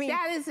 I mean,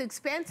 that is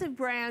expensive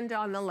brand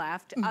on the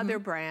left, other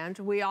brand.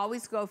 We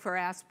always go for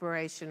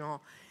aspirational.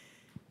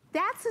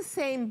 That's the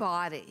same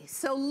body.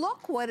 So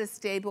look what a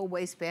stable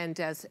waistband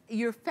does.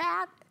 You're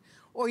fat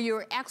or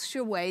you're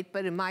extra weight,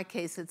 but in my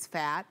case it's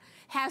fat,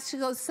 has to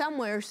go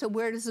somewhere. So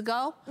where does it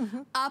go?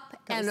 Up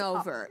and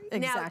over.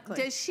 Exactly.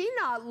 Now, does she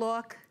not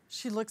look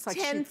she looks like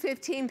 10,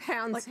 15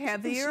 pounds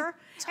heavier?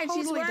 She and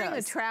she's totally wearing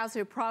does. a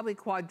trouser probably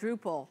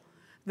quadruple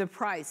the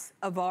price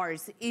of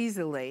ours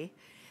easily.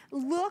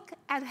 Look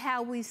at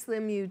how we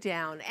slim you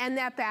down, and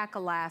that back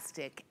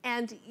elastic,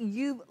 and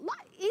you,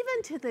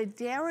 even to the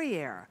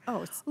derriere.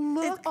 Oh,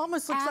 it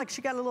almost looks like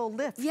she got a little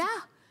lift. Yeah,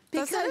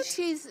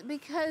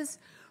 because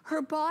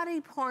her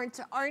body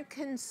parts aren't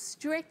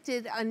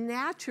constricted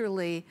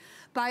unnaturally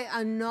by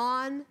a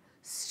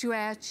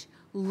non-stretch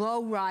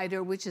low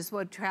rider, which is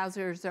what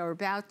trousers are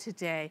about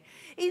today.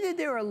 Either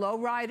they're a low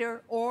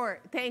rider, or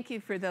thank you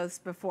for those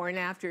before and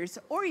afters,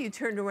 or you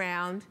turn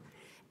around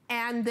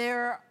and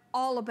they're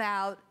all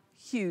about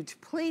huge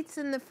pleats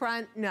in the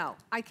front. No,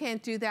 I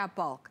can't do that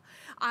bulk.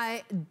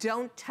 I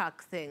don't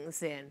tuck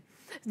things in.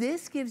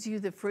 This gives you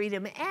the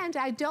freedom, and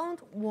I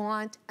don't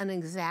want an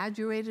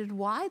exaggerated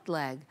wide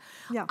leg.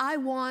 Yeah. I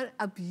want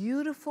a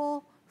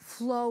beautiful,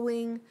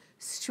 flowing,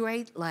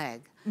 straight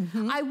leg.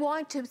 I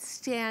want to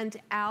stand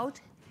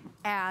out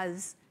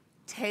as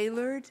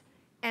tailored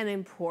and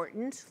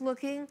important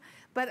looking,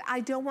 but I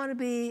don't want to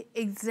be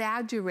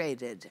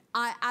exaggerated.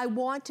 I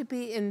want to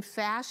be in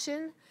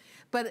fashion,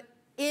 but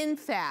in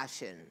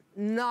fashion,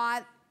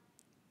 not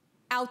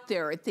out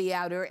there at the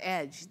outer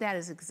edge. That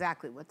is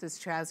exactly what this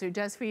trouser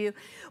does for you.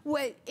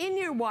 In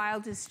your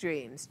wildest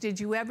dreams, did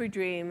you ever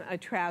dream a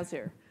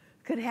trouser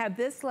could have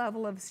this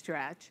level of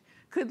stretch,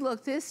 could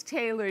look this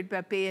tailored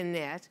but be a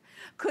knit,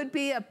 could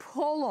be a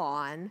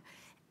pull-on,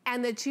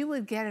 and that you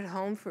would get it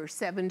home for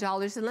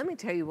 $7. And let me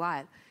tell you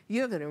what,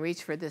 you're gonna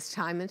reach for this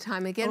time and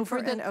time again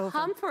for the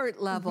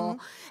comfort level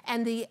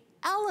and the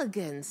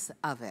elegance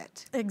of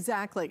it.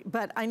 Exactly,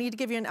 but I need to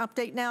give you an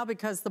update now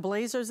because the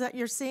blazers that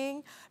you're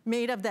seeing,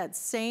 made of that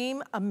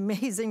same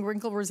amazing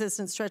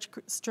wrinkle-resistant stretch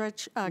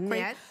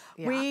crepe.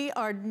 Yeah. We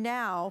are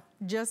now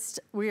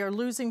we are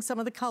losing some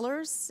of the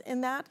colors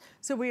in that,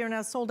 so we are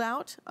now sold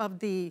out of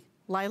the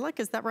lilac,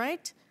 is that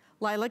right?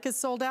 Lilac is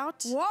sold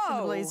out. Whoa. In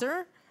the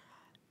blazer.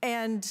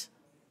 And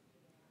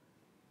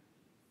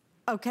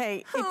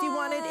okay, if you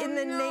want it in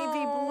the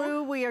navy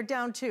blue, we are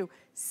down to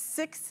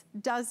 6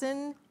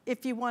 dozen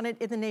if you want it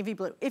in the navy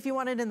blue. If you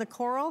want it in the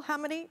coral, how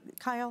many?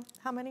 Kyle,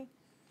 how many?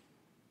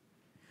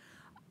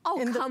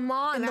 Oh, come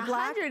on, in the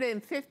black?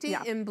 150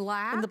 in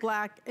black? In the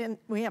black, and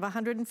we have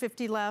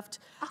 150 left.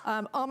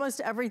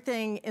 Almost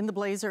everything in the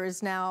blazer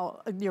is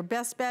now, your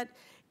best bet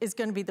is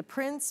gonna be the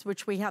prints,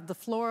 which we have the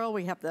floral,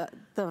 we have the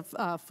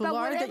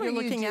foulard that you're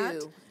looking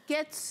at.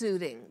 Get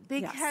suiting,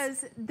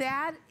 because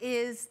that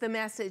is the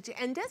message.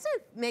 And does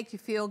it make you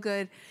feel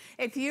good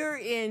if you're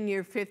in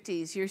your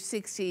 50s, your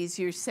 60s,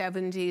 your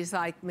 70s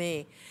like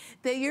me,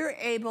 that you're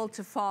able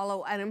to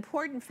follow an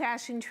important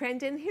fashion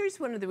trend? And here's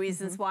one of the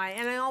reasons why,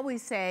 and I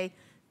always say,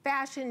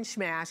 fashion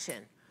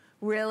schmashin',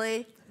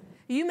 really?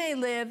 You may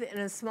live in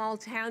a small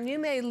town, you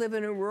may live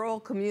in a rural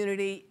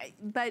community,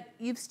 but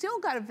you've still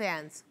got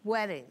events,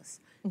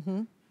 weddings,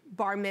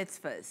 bar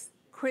mitzvahs,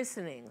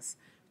 christenings,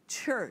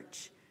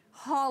 church,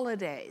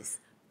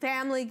 holidays,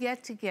 family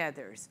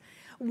get-togethers,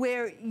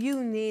 where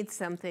you need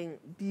something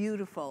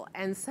beautiful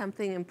and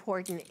something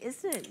important.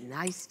 Isn't it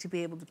nice to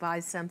be able to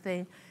buy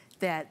something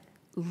that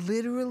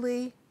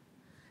literally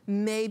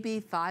maybe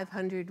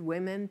 500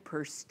 women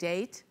per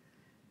state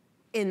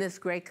in this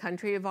great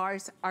country of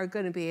ours are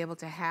going to be able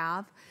to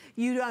have?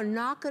 You are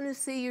not going to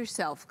see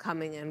yourself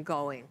coming and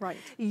going. Right.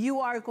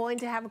 You are going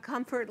to have a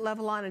comfort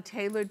level on a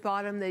tailored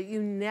bottom that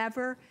you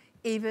never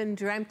even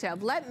dreamt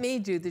of. Let me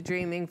do the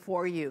dreaming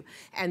for you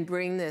and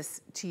bring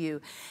this to you.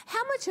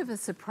 How much of a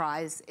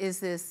surprise is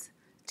this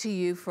to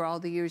you for all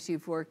the years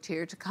you've worked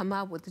here to come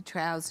out with the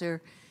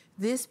trouser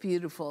this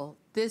beautiful,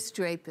 this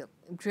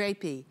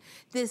drapey,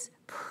 this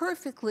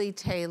perfectly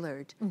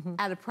tailored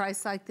at a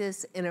price like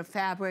this in a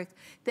fabric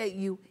that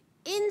you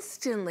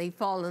instantly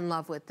fall in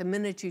love with the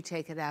minute you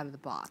take it out of the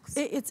box?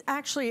 It's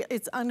actually,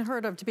 it's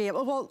unheard of to be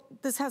able, well,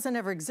 this hasn't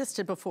ever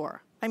existed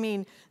before. I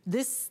mean,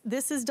 this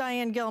is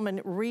Diane Gilman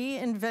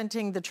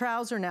reinventing the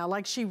trouser now,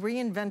 like she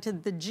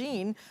reinvented the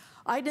jean.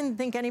 I didn't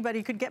think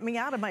anybody could get me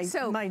out of my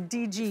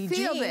DG jeans.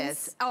 Feel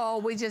this. Oh,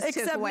 we just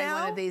took away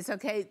one of these,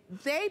 okay?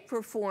 They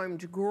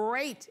performed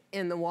great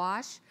in the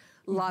wash.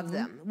 Love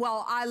them.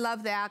 Well, I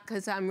love that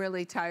because I'm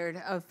really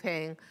tired of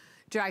paying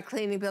dry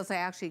cleaning bills. I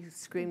actually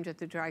screamed at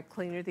the dry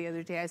cleaner the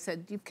other day. I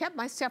said, you've kept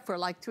my stuff for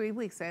like 3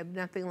 weeks. I have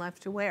nothing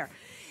left to wear.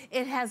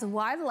 It has a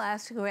wide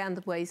elastic around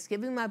the waist,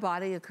 giving my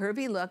body a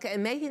curvy look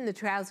and making the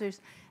trousers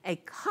a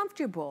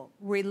comfortable,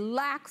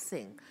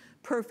 relaxing,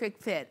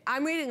 perfect fit.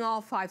 I'm reading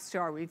all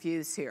 5-star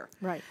reviews here.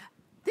 Right.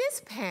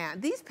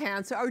 These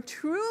pants are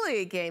truly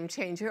a game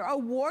changer, a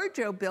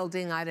wardrobe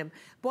building item.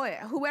 Boy,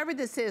 whoever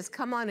this is,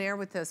 come on air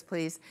with us,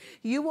 please.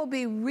 You will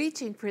be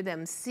reaching for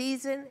them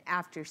season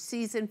after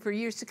season for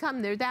years to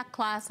come. They're that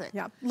classic.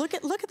 Yeah, look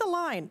at the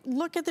line,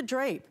 look at the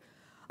drape.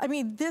 I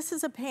mean, this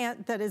is a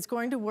pant that is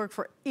going to work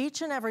for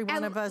each and every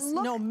one of us,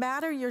 no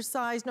matter your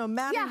size, no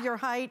matter your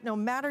height, no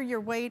matter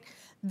your weight.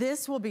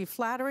 This will be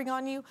flattering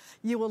on you.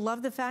 You will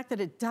love the fact that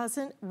it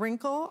doesn't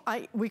wrinkle.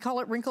 We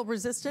call it wrinkle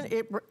resistant.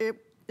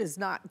 It is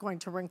not going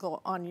to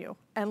wrinkle on you.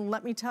 And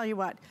let me tell you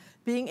what,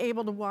 being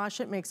able to wash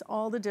it makes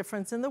all the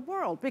difference in the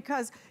world,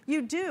 because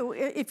you do,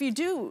 if you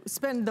do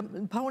spend the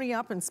pony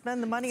up and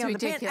spend the money on the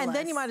pant, and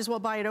then you might as well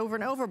buy it over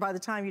and over by the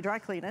time you dry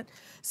clean it.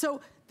 So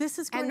this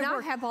is going to work. And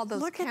not have all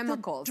those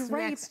chemicals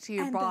next to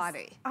your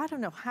body. I don't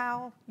know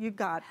how you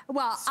got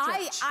Well,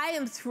 I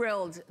am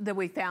thrilled that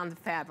we found the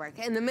fabric.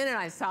 And the minute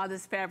I saw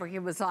this fabric, it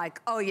was like,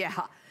 oh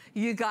yeah,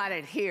 you got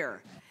it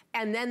here.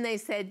 And then they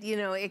said, you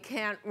know, it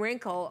can't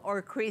wrinkle or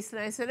crease.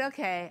 And I said,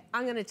 okay,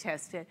 I'm gonna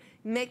test it.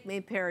 Make me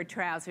a pair of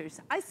trousers.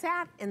 I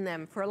sat in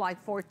them for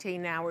like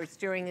 14 hours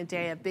during a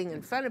day of being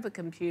in front of a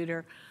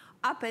computer,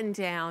 up and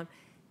down.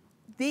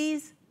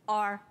 These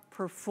are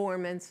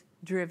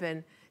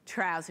performance-driven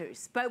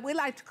trousers, but we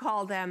like to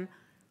call them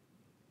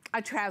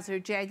a trouser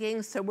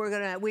jegging. So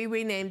we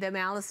renamed them,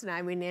 Alice and I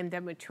renamed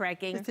them a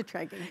tregging. It's a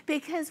tregging.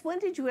 Because when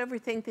did you ever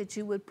think that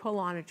you would pull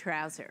on a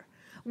trouser?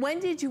 When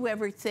did you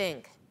ever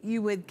think you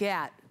would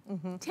get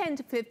 10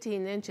 to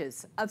 15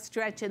 inches of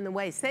stretch in the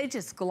waist? They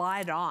just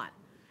glide on.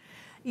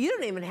 You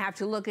don't even have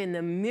to look in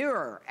the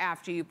mirror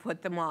after you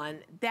put them on.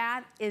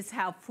 That is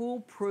how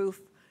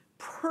foolproof,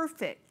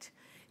 perfect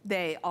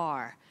they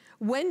are.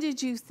 When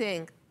did you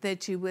think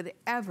that you would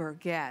ever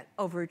get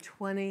over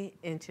 20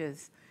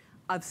 inches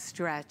of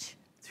stretch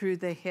through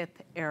the hip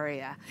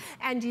area?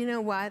 And you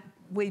know what?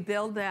 We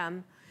build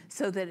them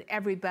so that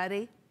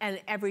everybody and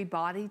every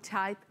body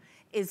type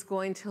is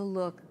going to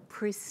look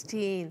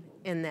pristine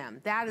in them.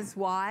 That is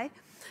why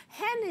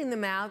handing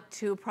them out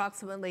to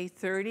approximately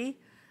 30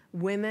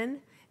 women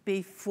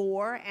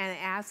before and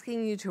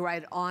asking you to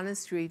write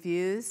honest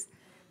reviews,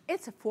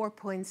 it's a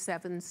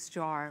 4.7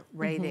 star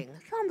rating.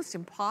 It's almost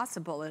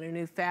impossible in a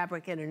new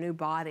fabric and a new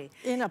body.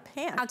 In a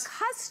pant. A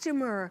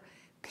customer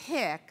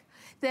pick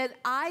that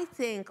I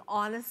think,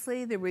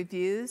 honestly, the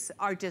reviews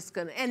are just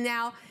gonna, and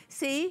now,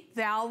 see,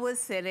 Val was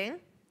sitting,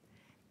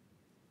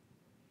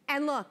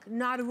 and look,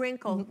 not a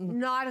wrinkle,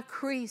 not a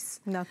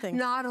crease. Nothing.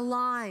 Not a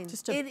line.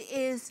 Just a it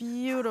is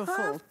beautiful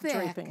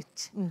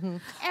perfect.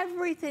 draping.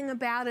 Everything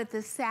about it,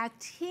 the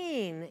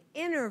sateen,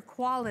 inner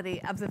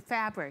quality of the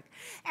fabric.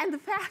 And the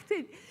fact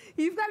that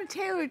you've got a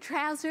tailored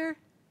trouser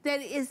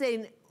that is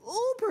an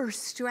uber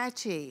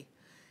stretchy,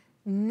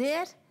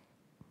 knit,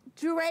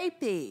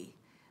 drapey,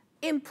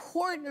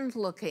 important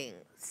looking,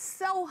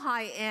 so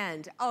high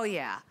end. Oh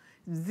yeah,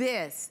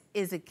 this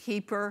is a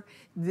keeper.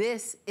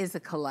 This is a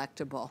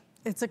collectible.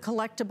 It's a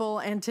collectible,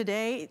 and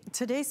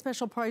today's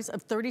special price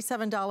of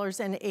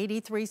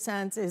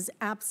 $37.83 is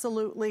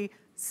absolutely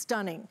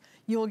stunning.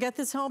 You will get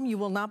this home, you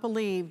will not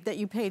believe that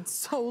you paid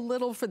so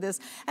little for this.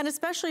 And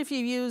especially if you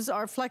use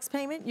our flex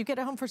payment, you get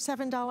it home for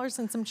 $7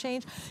 and some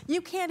change.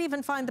 You can't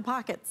even find the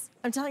pockets.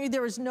 I'm telling you,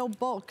 there is no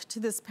bulk to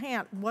this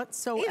pant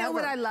whatsoever. You know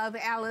what I love,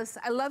 Alice?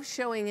 I love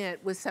showing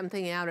it with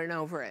something out and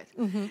over it.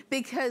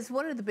 Because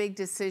one of the big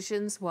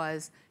decisions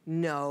was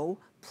no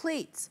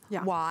pleats.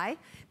 Yeah. Why?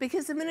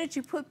 Because the minute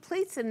you put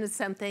pleats into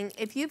something,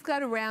 if you've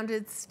got a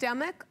rounded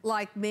stomach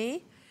like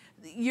me,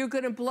 you're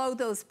gonna blow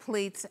those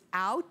pleats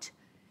out.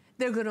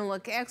 They're gonna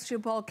look extra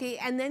bulky,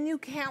 and then you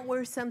can't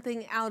wear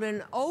something out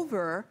and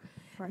over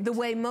the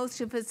way most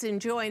of us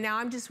enjoy. Now,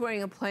 I'm just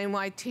wearing a plain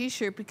white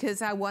t-shirt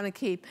because I wanna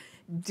keep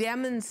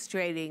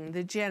demonstrating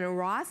the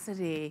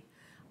generosity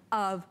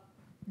of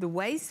the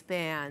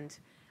waistband.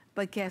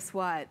 But guess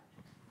what?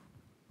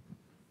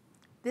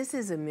 This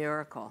is a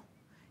miracle.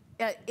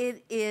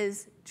 It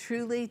is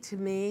truly, to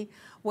me,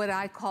 what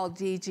I call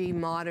DG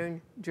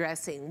modern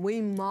dressing.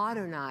 We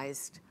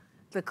modernized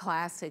the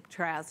classic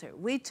trouser.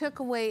 We took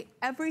away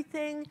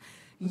everything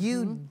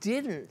you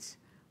didn't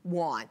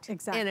want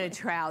in a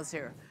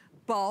trouser.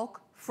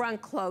 Bulk,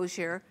 front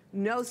closure,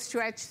 no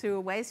stretch through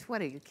a waist.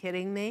 What, are you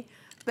kidding me?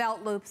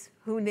 Belt loops,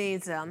 who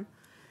needs them?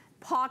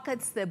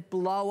 Pockets that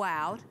blow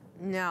out,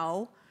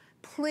 no.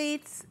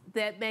 Pleats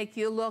that make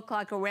you look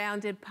like a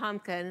rounded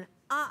pumpkin,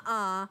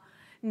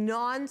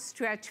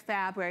 non-stretch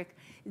fabric.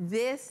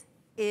 This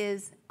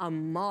is a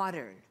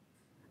modern,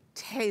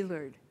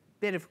 tailored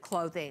bit of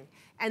clothing.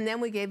 And then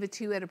we gave it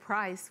to you at a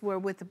price where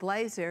with the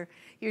blazer,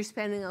 you're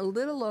spending a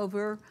little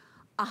over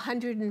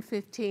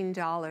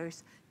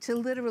 $115 to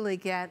literally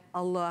get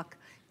a look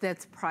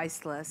that's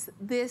priceless.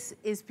 This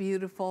is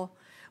beautiful.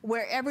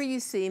 Wherever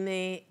you see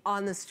me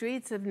on the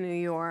streets of New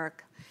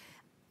York,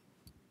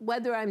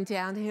 whether I'm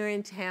down here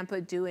in Tampa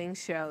doing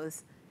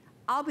shows,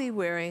 I'll be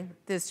wearing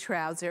this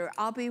trouser,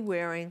 I'll be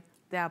wearing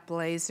that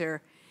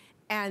blazer,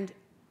 and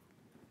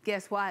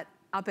guess what?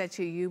 I'll bet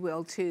you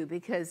will too,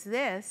 because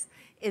this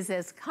is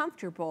as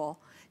comfortable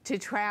to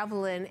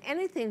travel in.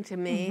 Anything to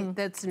me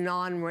that's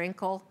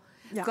non-wrinkle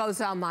goes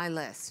on my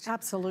list.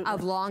 Absolutely.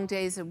 Of long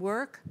days at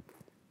work,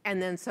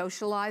 and then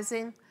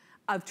socializing,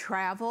 of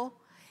travel.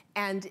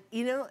 And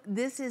you know,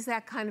 this is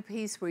that kind of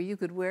piece where you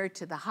could wear it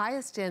to the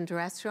highest end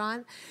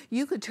restaurant.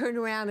 You could turn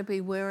around and be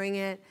wearing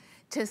it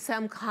to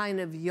some kind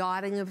of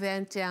yachting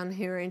event down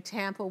here in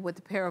Tampa with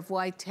a pair of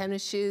white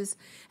tennis shoes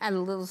and a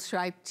little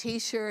striped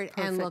t-shirt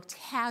and look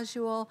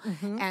casual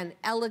and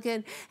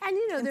elegant. And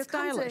you know, there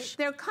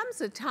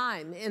comes a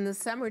time in the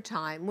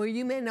summertime where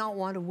you may not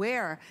want to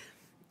wear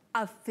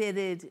a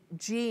fitted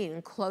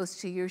jean close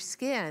to your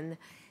skin.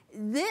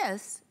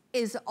 This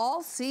is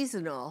all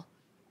seasonal,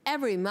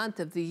 every month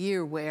of the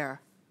year wear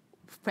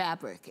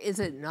fabric, is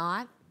it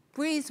not?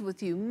 Breathes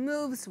with you,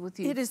 moves with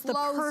you, it is the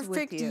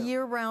perfect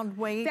year-round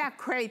weight. That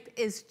crepe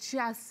is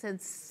just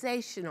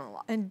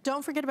sensational. And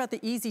don't forget about the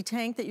Easy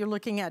Tank that you're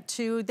looking at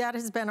too. That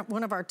has been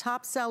one of our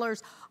top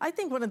sellers. I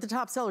think one of the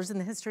top sellers in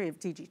the history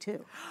of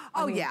DG2.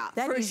 Oh yeah,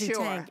 that for Easy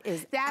sure. Tank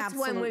is That's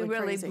when we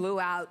really crazy.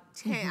 blew out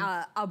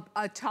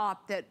a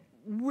top that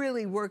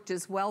really worked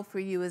as well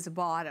for you as a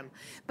bottom.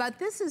 But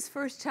this is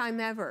first time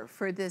ever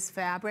for this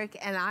fabric,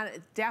 and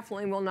it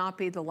definitely will not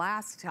be the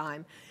last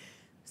time.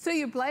 So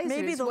your blazers,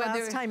 maybe the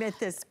last time at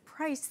this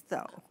price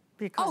though,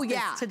 because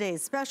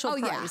today's special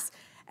price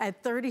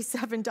at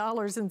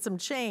 $37 and some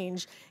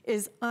change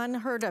is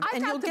unheard of.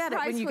 And you'll get it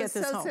when you get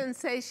this home. I thought the price was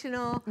so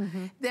sensational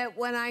that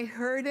when I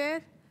heard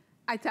it,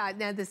 I thought,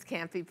 no, this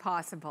can't be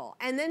possible.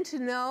 And then to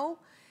know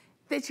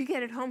that you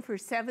get it home for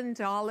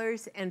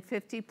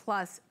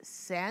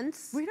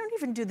 $7.50+. We don't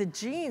even do the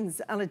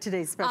jeans on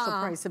today's special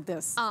price of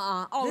this.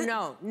 Oh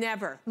no,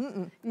 never,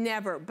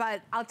 never.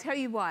 But I'll tell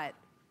you what,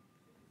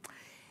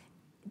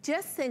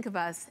 just think of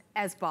us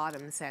as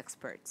bottoms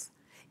experts.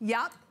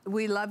 Yup,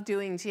 we love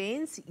doing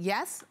jeans.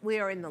 Yes, we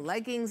are in the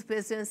leggings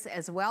business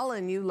as well,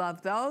 and you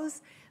love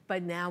those.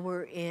 But now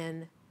we're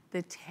in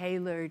the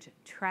tailored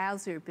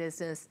trouser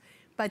business,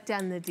 but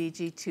done the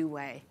DG2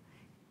 way.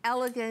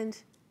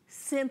 elegant,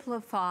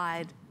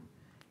 simplified,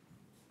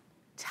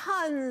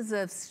 tons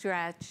of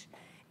stretch,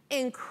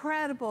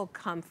 incredible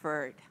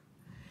comfort,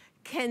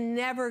 can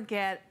never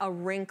get a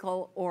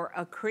wrinkle or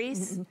a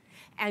crease,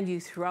 and you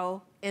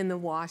throw in the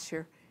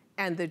washer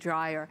and the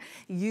dryer.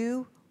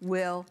 You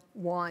will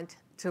want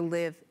to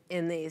live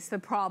in these. The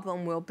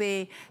problem will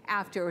be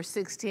after a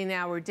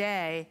 16-hour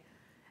day,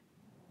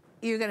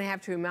 you're gonna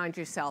have to remind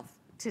yourself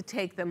to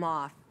take them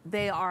off.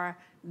 They are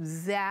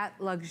that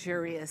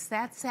luxurious.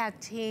 That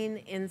sateen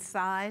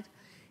inside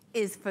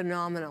is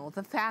phenomenal.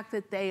 The fact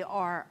that they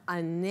are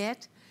a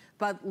knit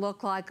but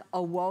look like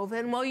a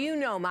woven. Well, you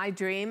know my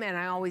dream, and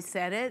I always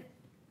said it,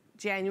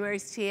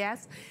 January's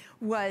TS,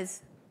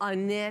 was a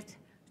knit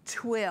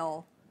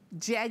twill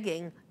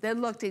jegging that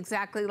looked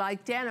exactly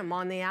like denim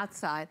on the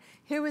outside.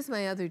 Here was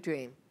my other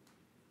dream.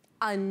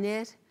 A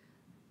knit,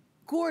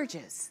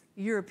 gorgeous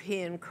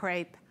European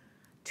crepe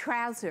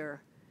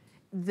trouser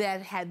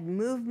that had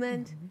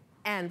movement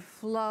and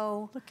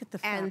flow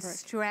and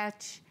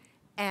stretch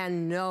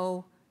and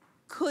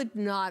could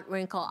not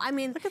wrinkle. I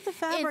mean, look at the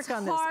fabric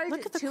on this.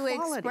 Look at the quality. It's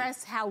hard to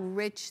express how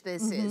rich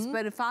this is.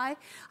 But if I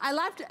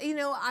love to, you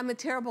know, I'm a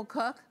terrible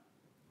cook.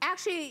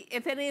 Actually,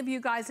 if any of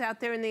you guys out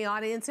there in the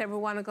audience ever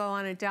want to go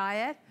on a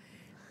diet,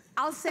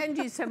 I'll send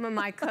you some of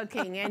my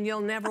cooking and you'll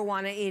never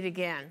want to eat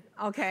again,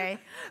 okay?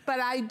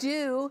 But I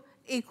do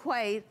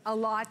equate a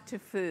lot to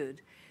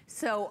food.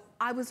 So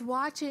I was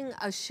watching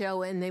a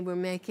show and they were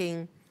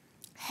making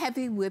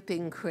heavy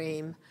whipping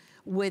cream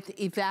with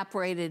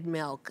evaporated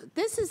milk.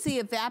 This is the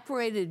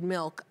evaporated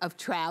milk of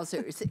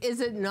trousers, is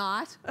it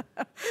not?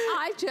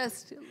 I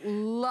just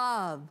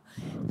love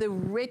the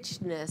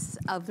richness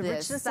of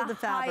this, the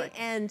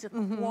high-end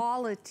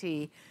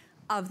quality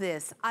of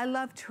this. I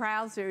love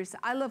trousers.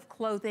 I love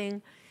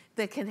clothing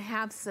that can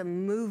have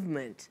some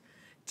movement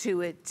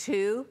to it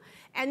too.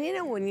 And you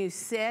know, when you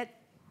sit,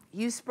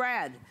 you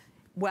spread.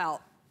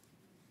 Well,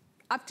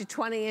 up to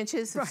 20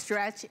 inches of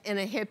stretch in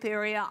a hip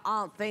area, I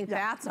don't think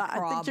that's a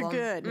problem. I think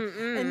you're good.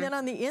 And then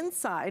on the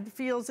inside,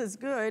 feels as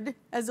good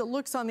as it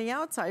looks on the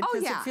outside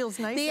because it feels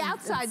nice the and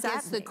outside and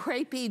gets the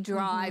crepey,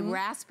 dry,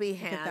 raspy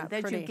hand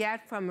that pretty. you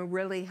get from a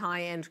really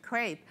high-end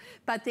crepe.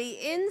 But the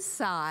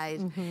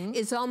inside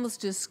is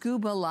almost a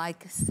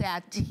scuba-like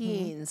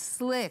sateen,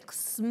 slick,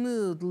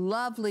 smooth,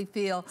 lovely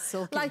feel.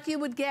 Silky. Like you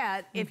would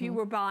get if you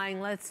were buying,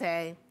 let's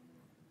say,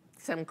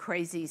 some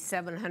crazy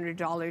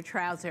 $700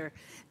 trouser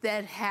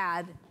that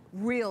had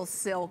real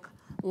silk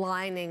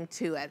lining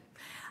to it.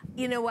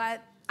 You know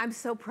what? I'm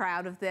so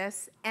proud of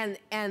this. And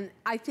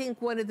I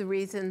think one of the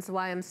reasons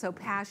why I'm so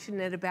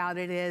passionate about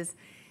it is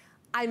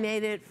I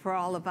made it for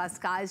all of us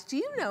guys. Do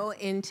you know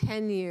in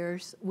 10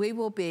 years, we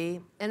will be,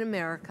 in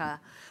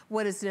America,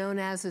 what is known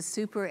as a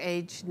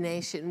super-aged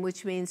nation,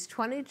 which means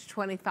 20 to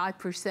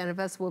 25% of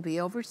us will be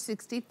over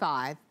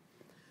 65.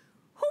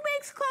 Who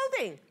makes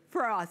clothing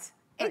for us?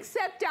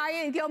 Except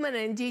Diane Gilman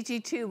and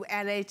DG2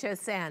 at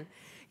HSN.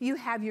 You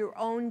have your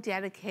own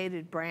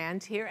dedicated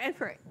brand here. And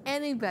for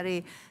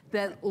anybody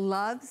that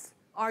loves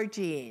our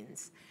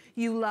jeans,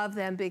 you love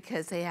them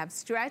because they have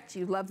stretch.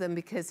 You love them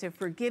because they're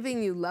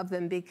forgiving. You love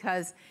them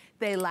because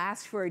they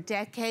last for a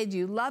decade.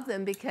 You love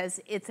them because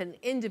it's an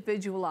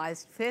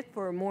individualized fit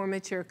for a more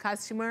mature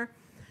customer.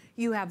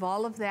 You have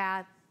all of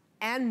that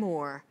and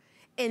more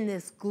in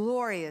this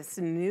glorious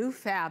new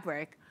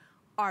fabric,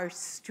 our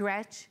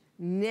stretch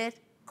knit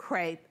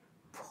crepe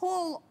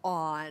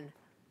pull-on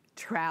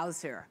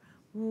trouser.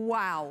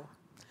 Wow.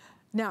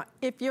 Now,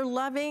 if you're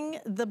loving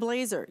the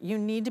blazer, you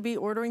need to be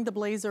ordering the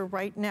blazer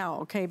right now,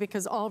 okay?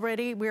 Because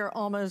already we're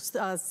almost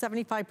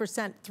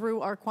 75%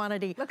 through our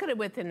quantity. Look at it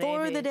with the navy.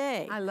 For the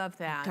day. I love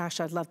that. Gosh,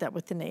 I'd love that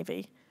with the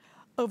navy.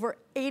 Over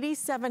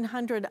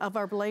 8,700 of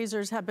our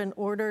blazers have been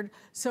ordered,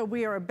 so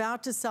we are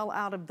about to sell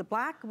out of the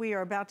black. We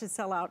are about to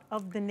sell out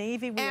of the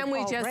navy. And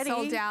we just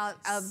sold out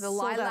of the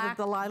lilac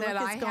that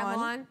I have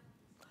on.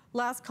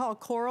 Last call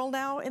coral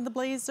now in the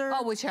blazer.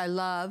 Oh, which I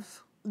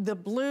love. The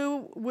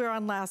blue, we're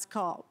on last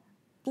call.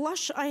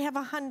 Blush, I have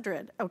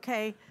 100,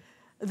 okay?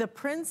 The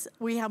prints,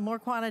 we have more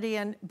quantity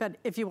in, but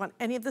if you want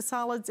any of the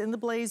solids in the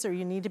blazer,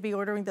 you need to be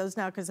ordering those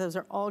now because those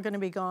are all gonna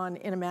be gone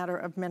in a matter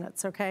of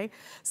minutes, okay?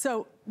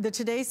 So the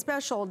Today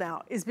Special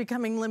now is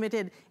becoming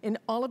limited in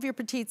all of your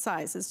petite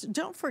sizes.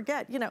 Don't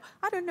forget, you know,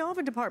 I don't know of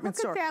a department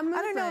store. I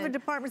don't know of a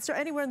department store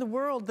anywhere in the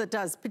world that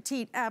does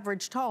petite,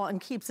 average, tall,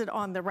 and keeps it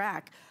on the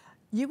rack.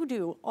 You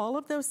do all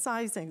of those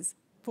sizings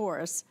for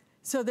us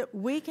so that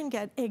we can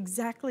get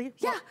exactly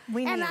what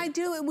we need.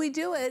 And we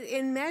do it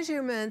in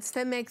measurements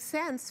that make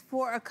sense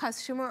for a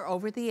customer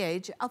over the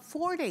age of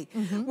 40.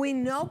 We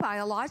know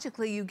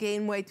biologically you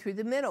gain weight through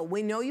the middle.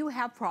 We know you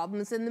have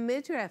problems in the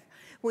midriff.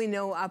 We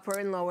know upper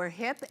and lower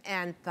hip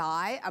and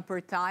thigh, upper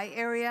thigh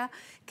area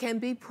can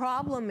be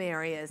problem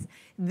areas.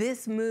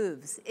 This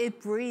moves,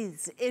 it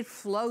breathes, it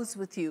flows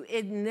with you,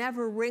 it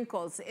never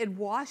wrinkles, it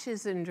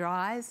washes and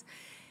dries.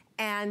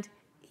 And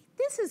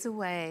this is a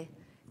way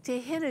to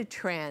hit a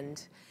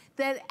trend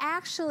that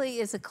actually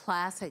is a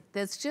classic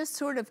that's just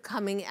sort of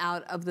coming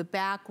out of the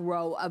back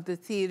row of the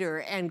theater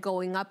and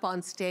going up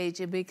on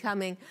stage and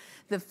becoming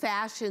the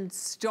fashion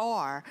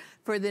star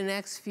for the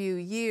next few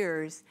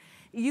years.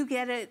 You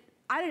get it.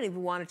 I don't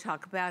even want to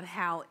talk about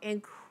how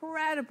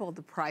incredible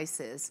the price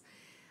is,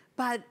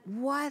 but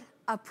what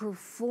a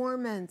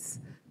performance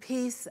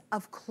piece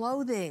of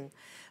clothing.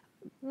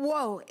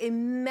 Whoa,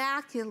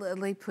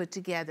 immaculately put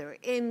together,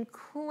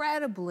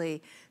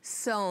 incredibly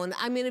sewn.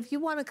 I mean, if you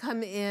want to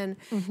come in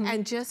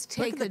and just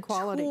take a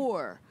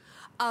tour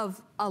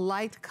of a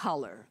light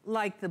color,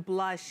 like the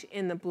blush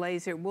in the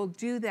blazer, we'll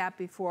do that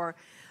before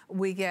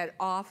we get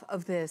off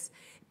of this.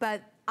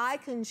 But I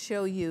can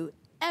show you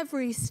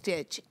every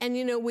stitch. And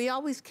you know, we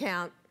always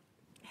count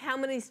how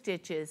many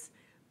stitches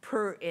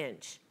per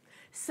inch.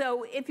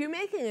 So if you're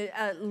making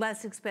a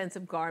less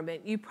expensive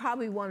garment, you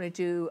probably want to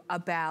do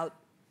about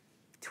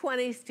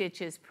 20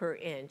 stitches per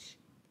inch.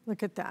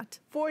 Look at that.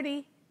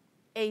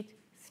 48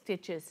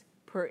 stitches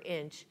per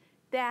inch.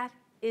 That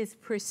is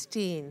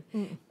pristine.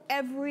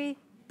 Every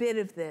bit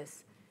of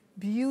this,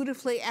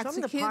 beautifully executed.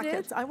 Some of the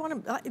pockets, I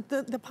want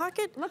to, the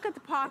pocket. Look at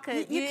the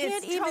pocket. You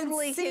can't even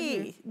totally see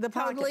hidden, the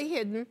pocket. Totally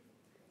hidden,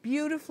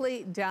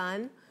 beautifully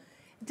done,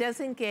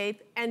 doesn't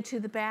gape, and to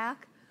the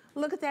back,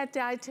 look at that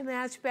dyed to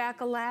match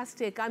back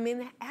elastic. I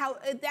mean, how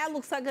that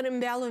looks like an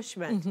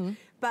embellishment.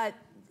 But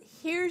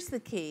here's the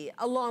key,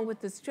 along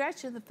with the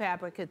stretch of the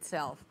fabric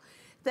itself,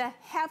 the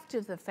heft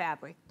of the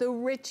fabric, the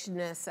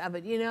richness of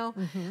it. You know,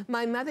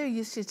 my mother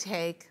used to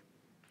take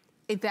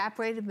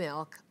evaporated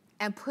milk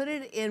and put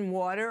it in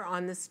water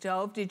on the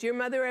stove. Did your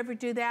mother ever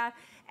do that?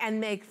 And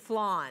make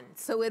flan,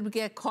 so it would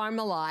get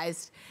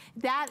caramelized.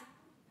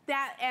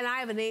 And I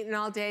haven't eaten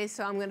all day,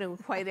 so I'm gonna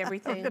equate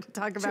everything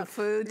to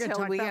food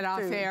till we get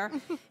off air.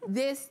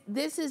 This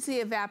is the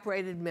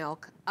evaporated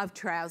milk of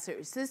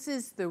trousers. This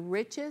is the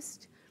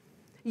richest.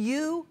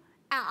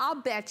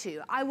 I'll bet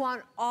you, I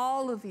want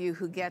all of you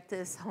who get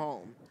this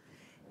home,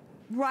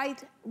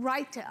 write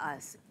to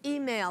us,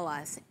 email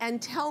us,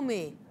 and tell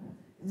me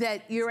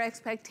that your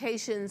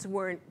expectations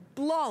weren't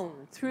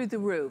blown through the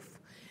roof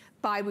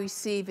by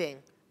receiving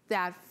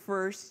that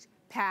first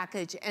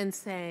package and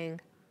saying,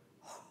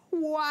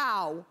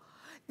 wow,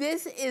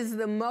 this is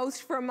the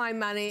most for my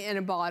money in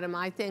a bottom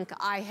I think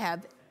I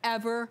have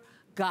ever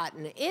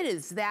gotten. It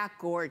is that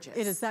gorgeous.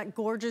 It is that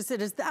gorgeous.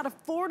 It is that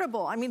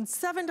affordable. I mean,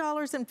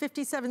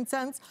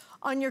 $7.57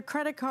 on your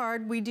credit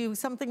card. We do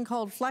something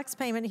called flex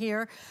payment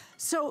here.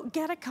 So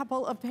get a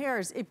couple of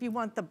pairs. If you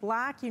want the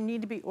black, you need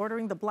to be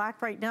ordering the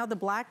black right now. The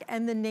black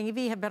and the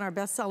navy have been our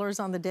best sellers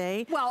on the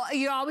day. Well,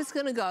 you're always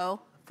going to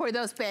go for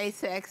those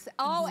basics.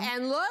 Oh,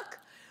 and look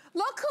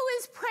who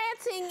is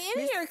prancing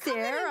in here. Come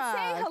in and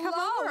say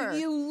hello.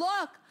 You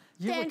look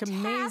fantastic. Look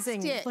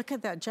amazing. Look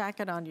at that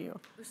jacket on you.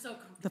 We're so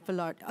comfortable. The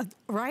foulard,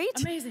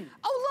 right? Amazing.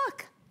 Oh,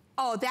 look.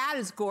 Oh, that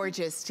is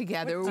gorgeous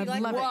together.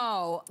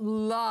 Whoa,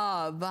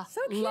 love.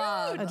 So cute.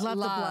 I love the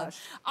blush.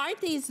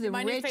 Aren't these the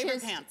my richest? new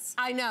favorite pants.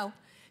 I know.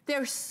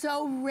 They're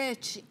so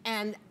rich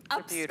and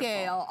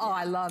upscale. Oh,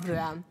 I love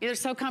them. They're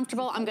so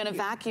comfortable. I'm going to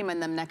vacuum in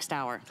them next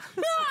hour.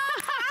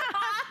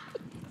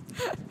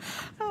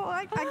 Oh,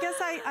 I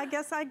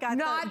guess I got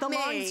the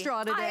long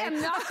straw today. I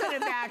am not going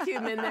to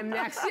vacuum in them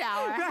next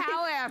hour. Right.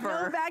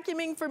 However, no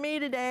vacuuming for me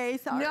today.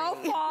 Sorry. No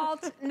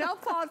fault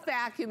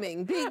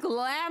vacuuming. Be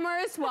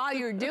glamorous while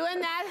you're doing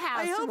that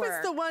housework. I hope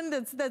it's the one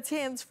that's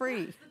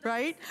hands-free,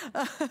 right?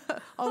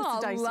 It's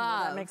dicey.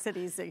 That makes it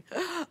easy.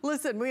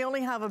 Listen, we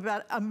only have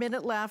about a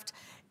minute left.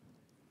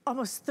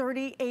 Almost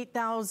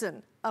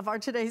 38,000 of our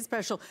today's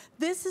special.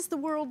 This is the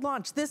world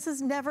launch. This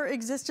has never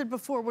existed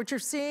before. What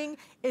you're seeing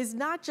is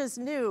not just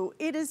new,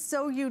 it is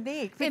so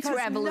unique. It's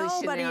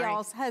revolutionary. Nobody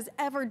else has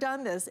ever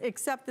done this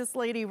except this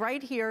lady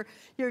right here.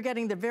 You're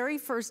getting the very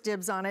first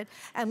dibs on it.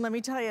 And let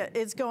me tell you,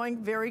 it's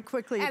going very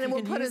quickly. And if it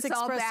will put us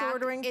all back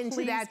ordering,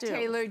 into that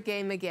tailored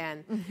game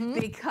again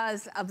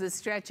because of the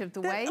stretch of the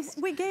waist.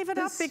 We gave it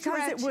up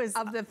because it was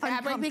of the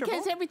fabric,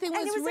 because everything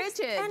was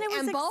rigid and it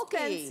was bulky.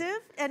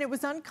 Expensive, and it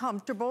was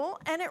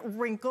uncomfortable, and it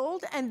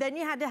wrinkled, and then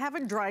you had to have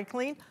a dry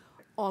clean,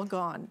 all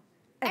gone.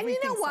 And you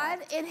know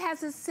what? It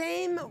has the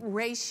same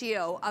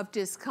ratio of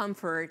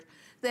discomfort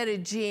that a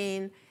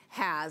jean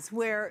has,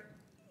 where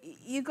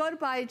you go to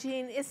buy a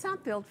jean, it's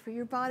not built for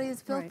your body,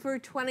 it's built for a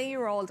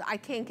 20-year-old. I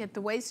can't get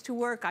the waist to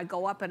work, I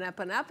go up and up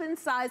and up in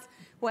size.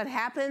 What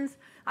happens?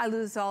 I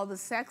lose all the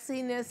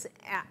sexiness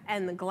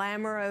and the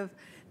glamour of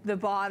the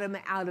bottom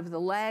out of the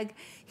leg.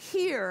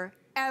 Here,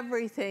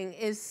 everything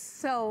is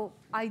so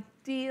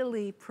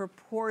ideally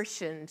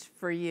proportioned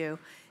for you.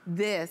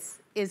 This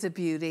is a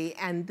beauty,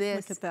 and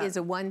this is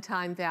a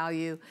one-time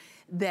value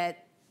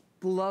that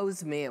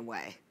blows me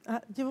away.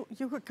 You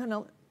were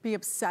gonna be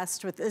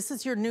obsessed with this. This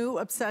is your new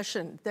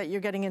obsession that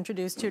you're getting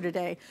introduced to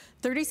today.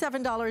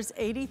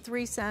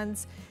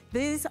 $37.83.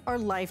 These are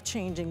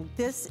life-changing.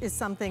 This is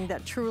something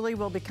that truly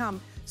will become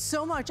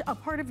so much a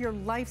part of your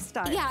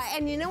lifestyle. Yeah,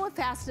 and you know what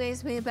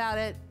fascinates me about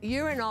it?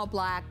 You're in all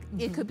black.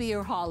 It could be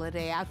your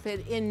holiday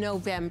outfit in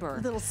November.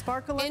 A little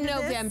sparkle in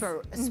under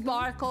November.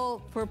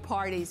 Sparkle for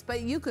parties.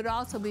 But you could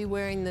also be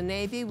wearing the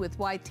navy with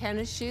white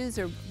tennis shoes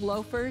or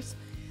loafers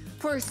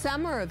for a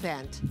summer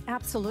event.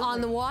 Absolutely.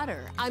 On the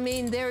water. I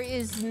mean, there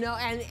is no,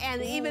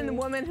 and even the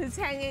woman who's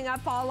hanging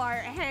up all our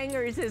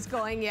hangers is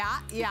going, yeah.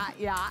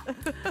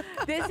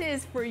 This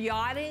is for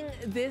yachting.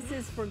 This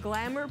is for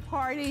glamour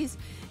parties.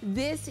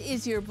 This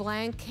is your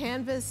blank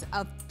canvas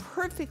of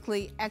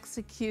perfectly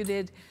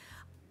executed,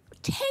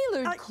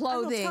 tailored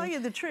clothing. I will tell you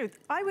the truth.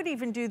 I would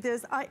even do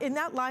this in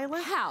that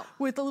lilac. How?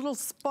 With a little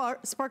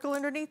sparkle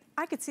underneath.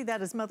 I could see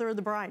that as Mother of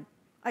the Bride.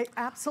 I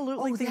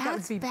absolutely think that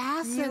would be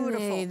fascinating.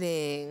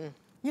 Beautiful.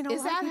 You know,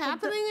 is that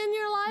happening in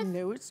your life?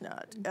 No, it's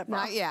not. Ever.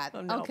 Not yet.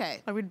 Oh, no.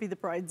 Okay. I would be the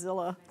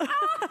Bridezilla.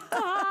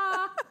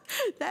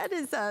 That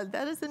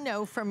is a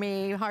no for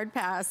me. Hard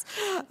pass.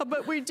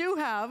 But we do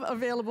have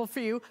available for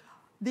you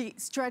the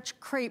stretch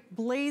crepe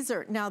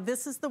blazer. Now,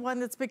 this is the one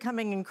that's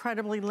becoming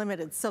incredibly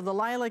limited. So the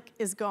lilac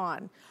is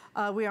gone.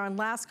 We are on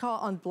last call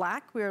on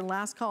black. We are on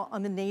last call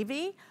on the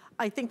navy.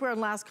 I think we're on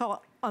last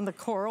call on the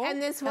coral.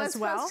 And this was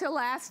supposed to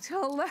last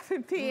till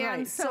 11 p.m.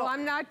 Right. So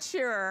I'm not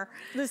sure.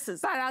 This is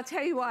but I'll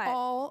tell you what.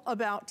 All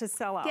about to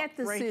sell out. Get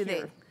the right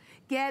suiting.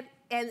 Here.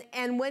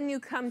 And when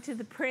you come to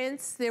the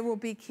prints, there will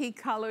be key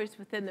colors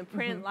within the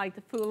print, like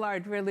the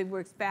foulard really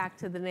works back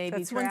to the navy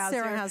That's trouser. one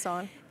Sarah has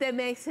on. That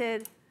makes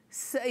it,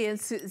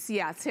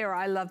 yeah, Sarah,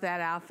 I love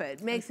that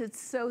outfit. Makes it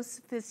so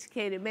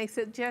sophisticated. Makes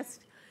it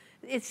just,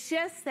 it's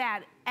just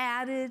that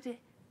added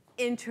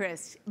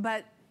interest.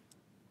 But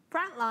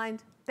front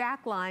lined,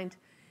 back lined,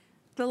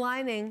 the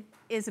lining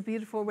is a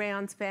beautiful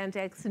rayon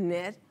spandex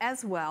knit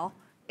as well,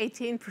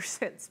 18%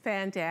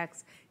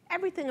 spandex.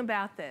 Everything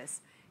about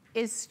this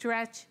is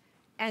stretch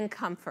and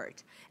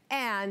comfort.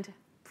 And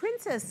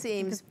princess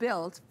seams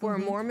built for a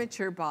more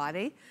mature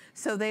body,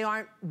 so they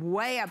aren't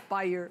way up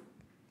by your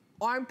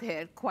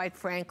armpit, quite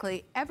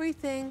frankly.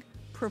 Everything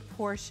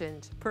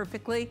proportioned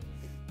perfectly.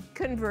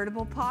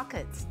 Convertible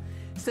pockets.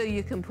 So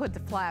you can put the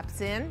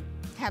flaps in,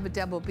 have a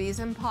double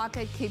besom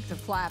pocket, keep the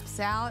flaps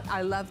out.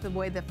 I love the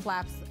way the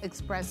flaps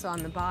express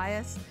on the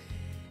bias.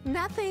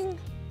 Nothing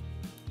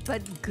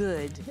but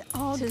good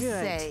to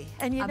say.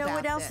 And you know about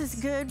what else this.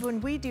 is good? When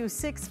we do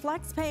 6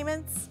 flex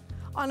payments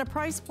on a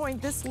price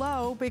point this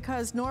low,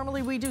 because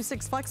normally we do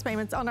 6 flex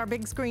payments on our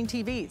big screen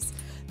TVs.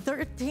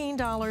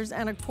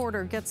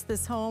 $13.25 gets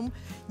this home.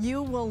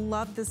 You will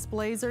love this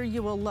blazer.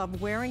 You will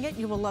love wearing it.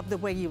 You will love the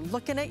way you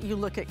look in it. You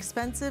look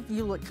expensive.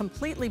 You look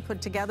completely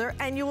put together,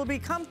 and you will be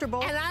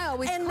comfortable. And I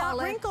always call not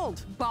it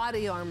wrinkled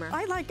body armor.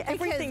 I like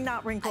everything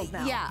not wrinkled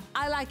now. Yeah,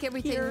 I like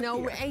everything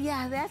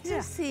yeah, that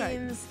just seems.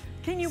 Right.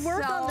 Can you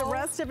work on the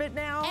rest of it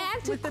now?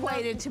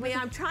 Antiquated to me.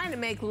 I'm trying to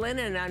make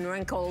linen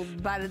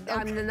unwrinkled, but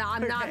I'm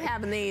not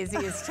having the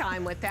easiest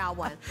time with that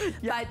one.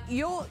 But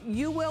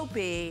you will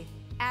be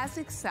as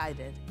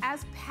excited,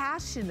 as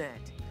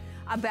passionate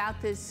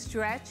about this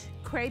stretch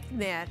crepe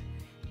knit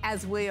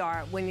as we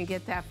are when you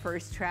get that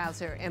first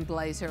trouser and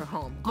blazer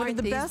home. One of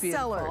the these best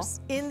beautiful?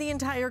 sellers in the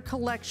entire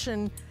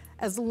collection,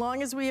 as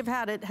long as we have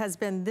had it, has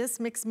been this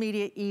mixed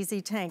media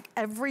easy tank.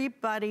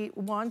 Everybody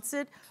wants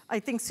it. I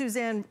think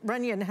Suzanne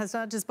Runyon has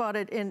not just bought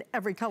it in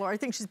every color. I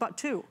think she's bought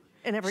 2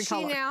 in every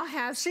color. She now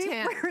has 10.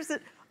 She wears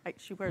it.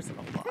 She wears it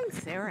a lot. I think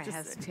Sarah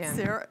has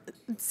 10.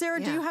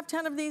 Sarah, do you have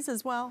 10 of these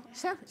as well?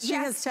 She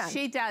has 10.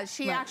 She does.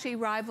 She actually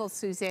rivals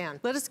Suzanne.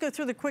 Let us go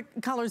through the quick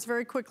colors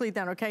very quickly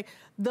then, okay?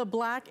 The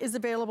black is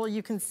available.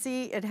 You can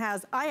see it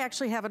has, I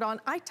actually have it on.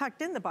 I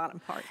tucked in the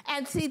bottom part.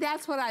 And see,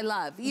 that's what I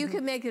love. You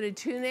can make it a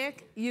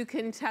tunic. You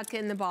can tuck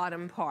in the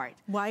bottom part.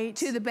 White.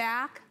 To the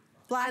back,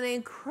 an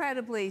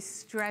incredibly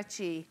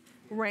stretchy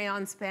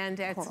rayon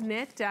spandex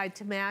knit dyed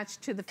to match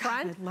to the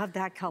front. I love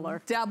that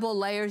color. Double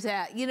layers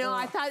at. You know,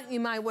 I thought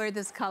you might wear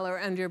this color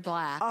under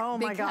black. Oh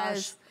my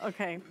gosh.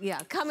 Okay.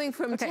 Yeah, coming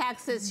from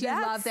Texas, you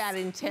love that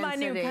intensity. My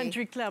new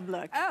country club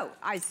look. Oh,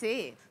 I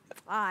see.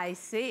 I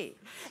see.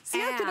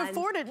 See, I can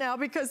afford it now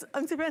because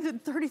I'm spending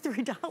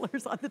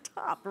 $33 on the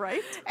top,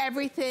 right?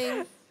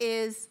 Everything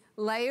is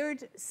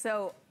layered,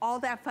 so all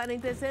that funny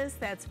business,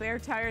 that spare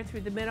tire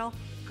through the middle,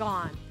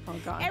 gone. Oh,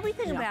 gone.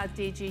 Everything about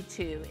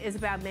DG2 is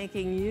about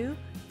making you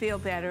feel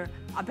better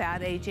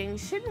about aging.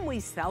 Shouldn't we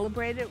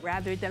celebrate it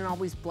rather than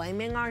always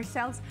blaming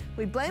ourselves?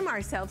 We blame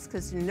ourselves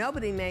because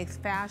nobody makes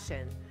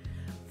fashion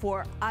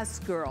for us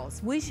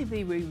girls. We should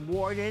be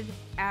rewarded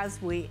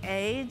as we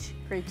age.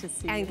 Great to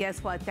see you. And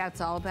guess what? That's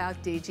all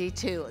about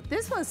DG2.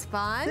 This was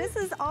fun. This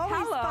is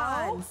always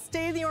fun.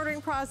 Stay in the ordering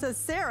process.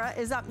 Sarah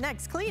is up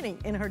next cleaning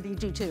in her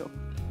DG2.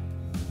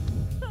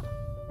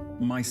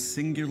 My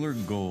singular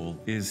goal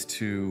is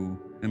to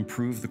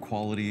improve the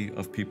quality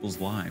of people's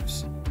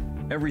lives.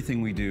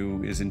 Everything we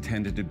do is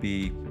intended to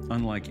be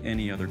unlike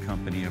any other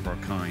company of our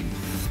kind.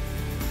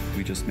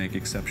 We just make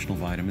exceptional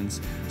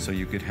vitamins so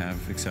you could have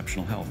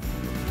exceptional health.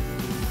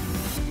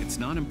 it's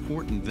not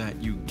important that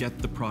you get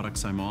the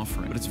products I'm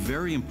offering, but it's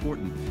very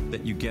important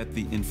that you get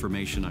the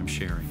information I'm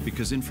sharing,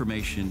 because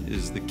information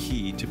is the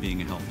key to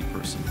being a healthy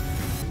person.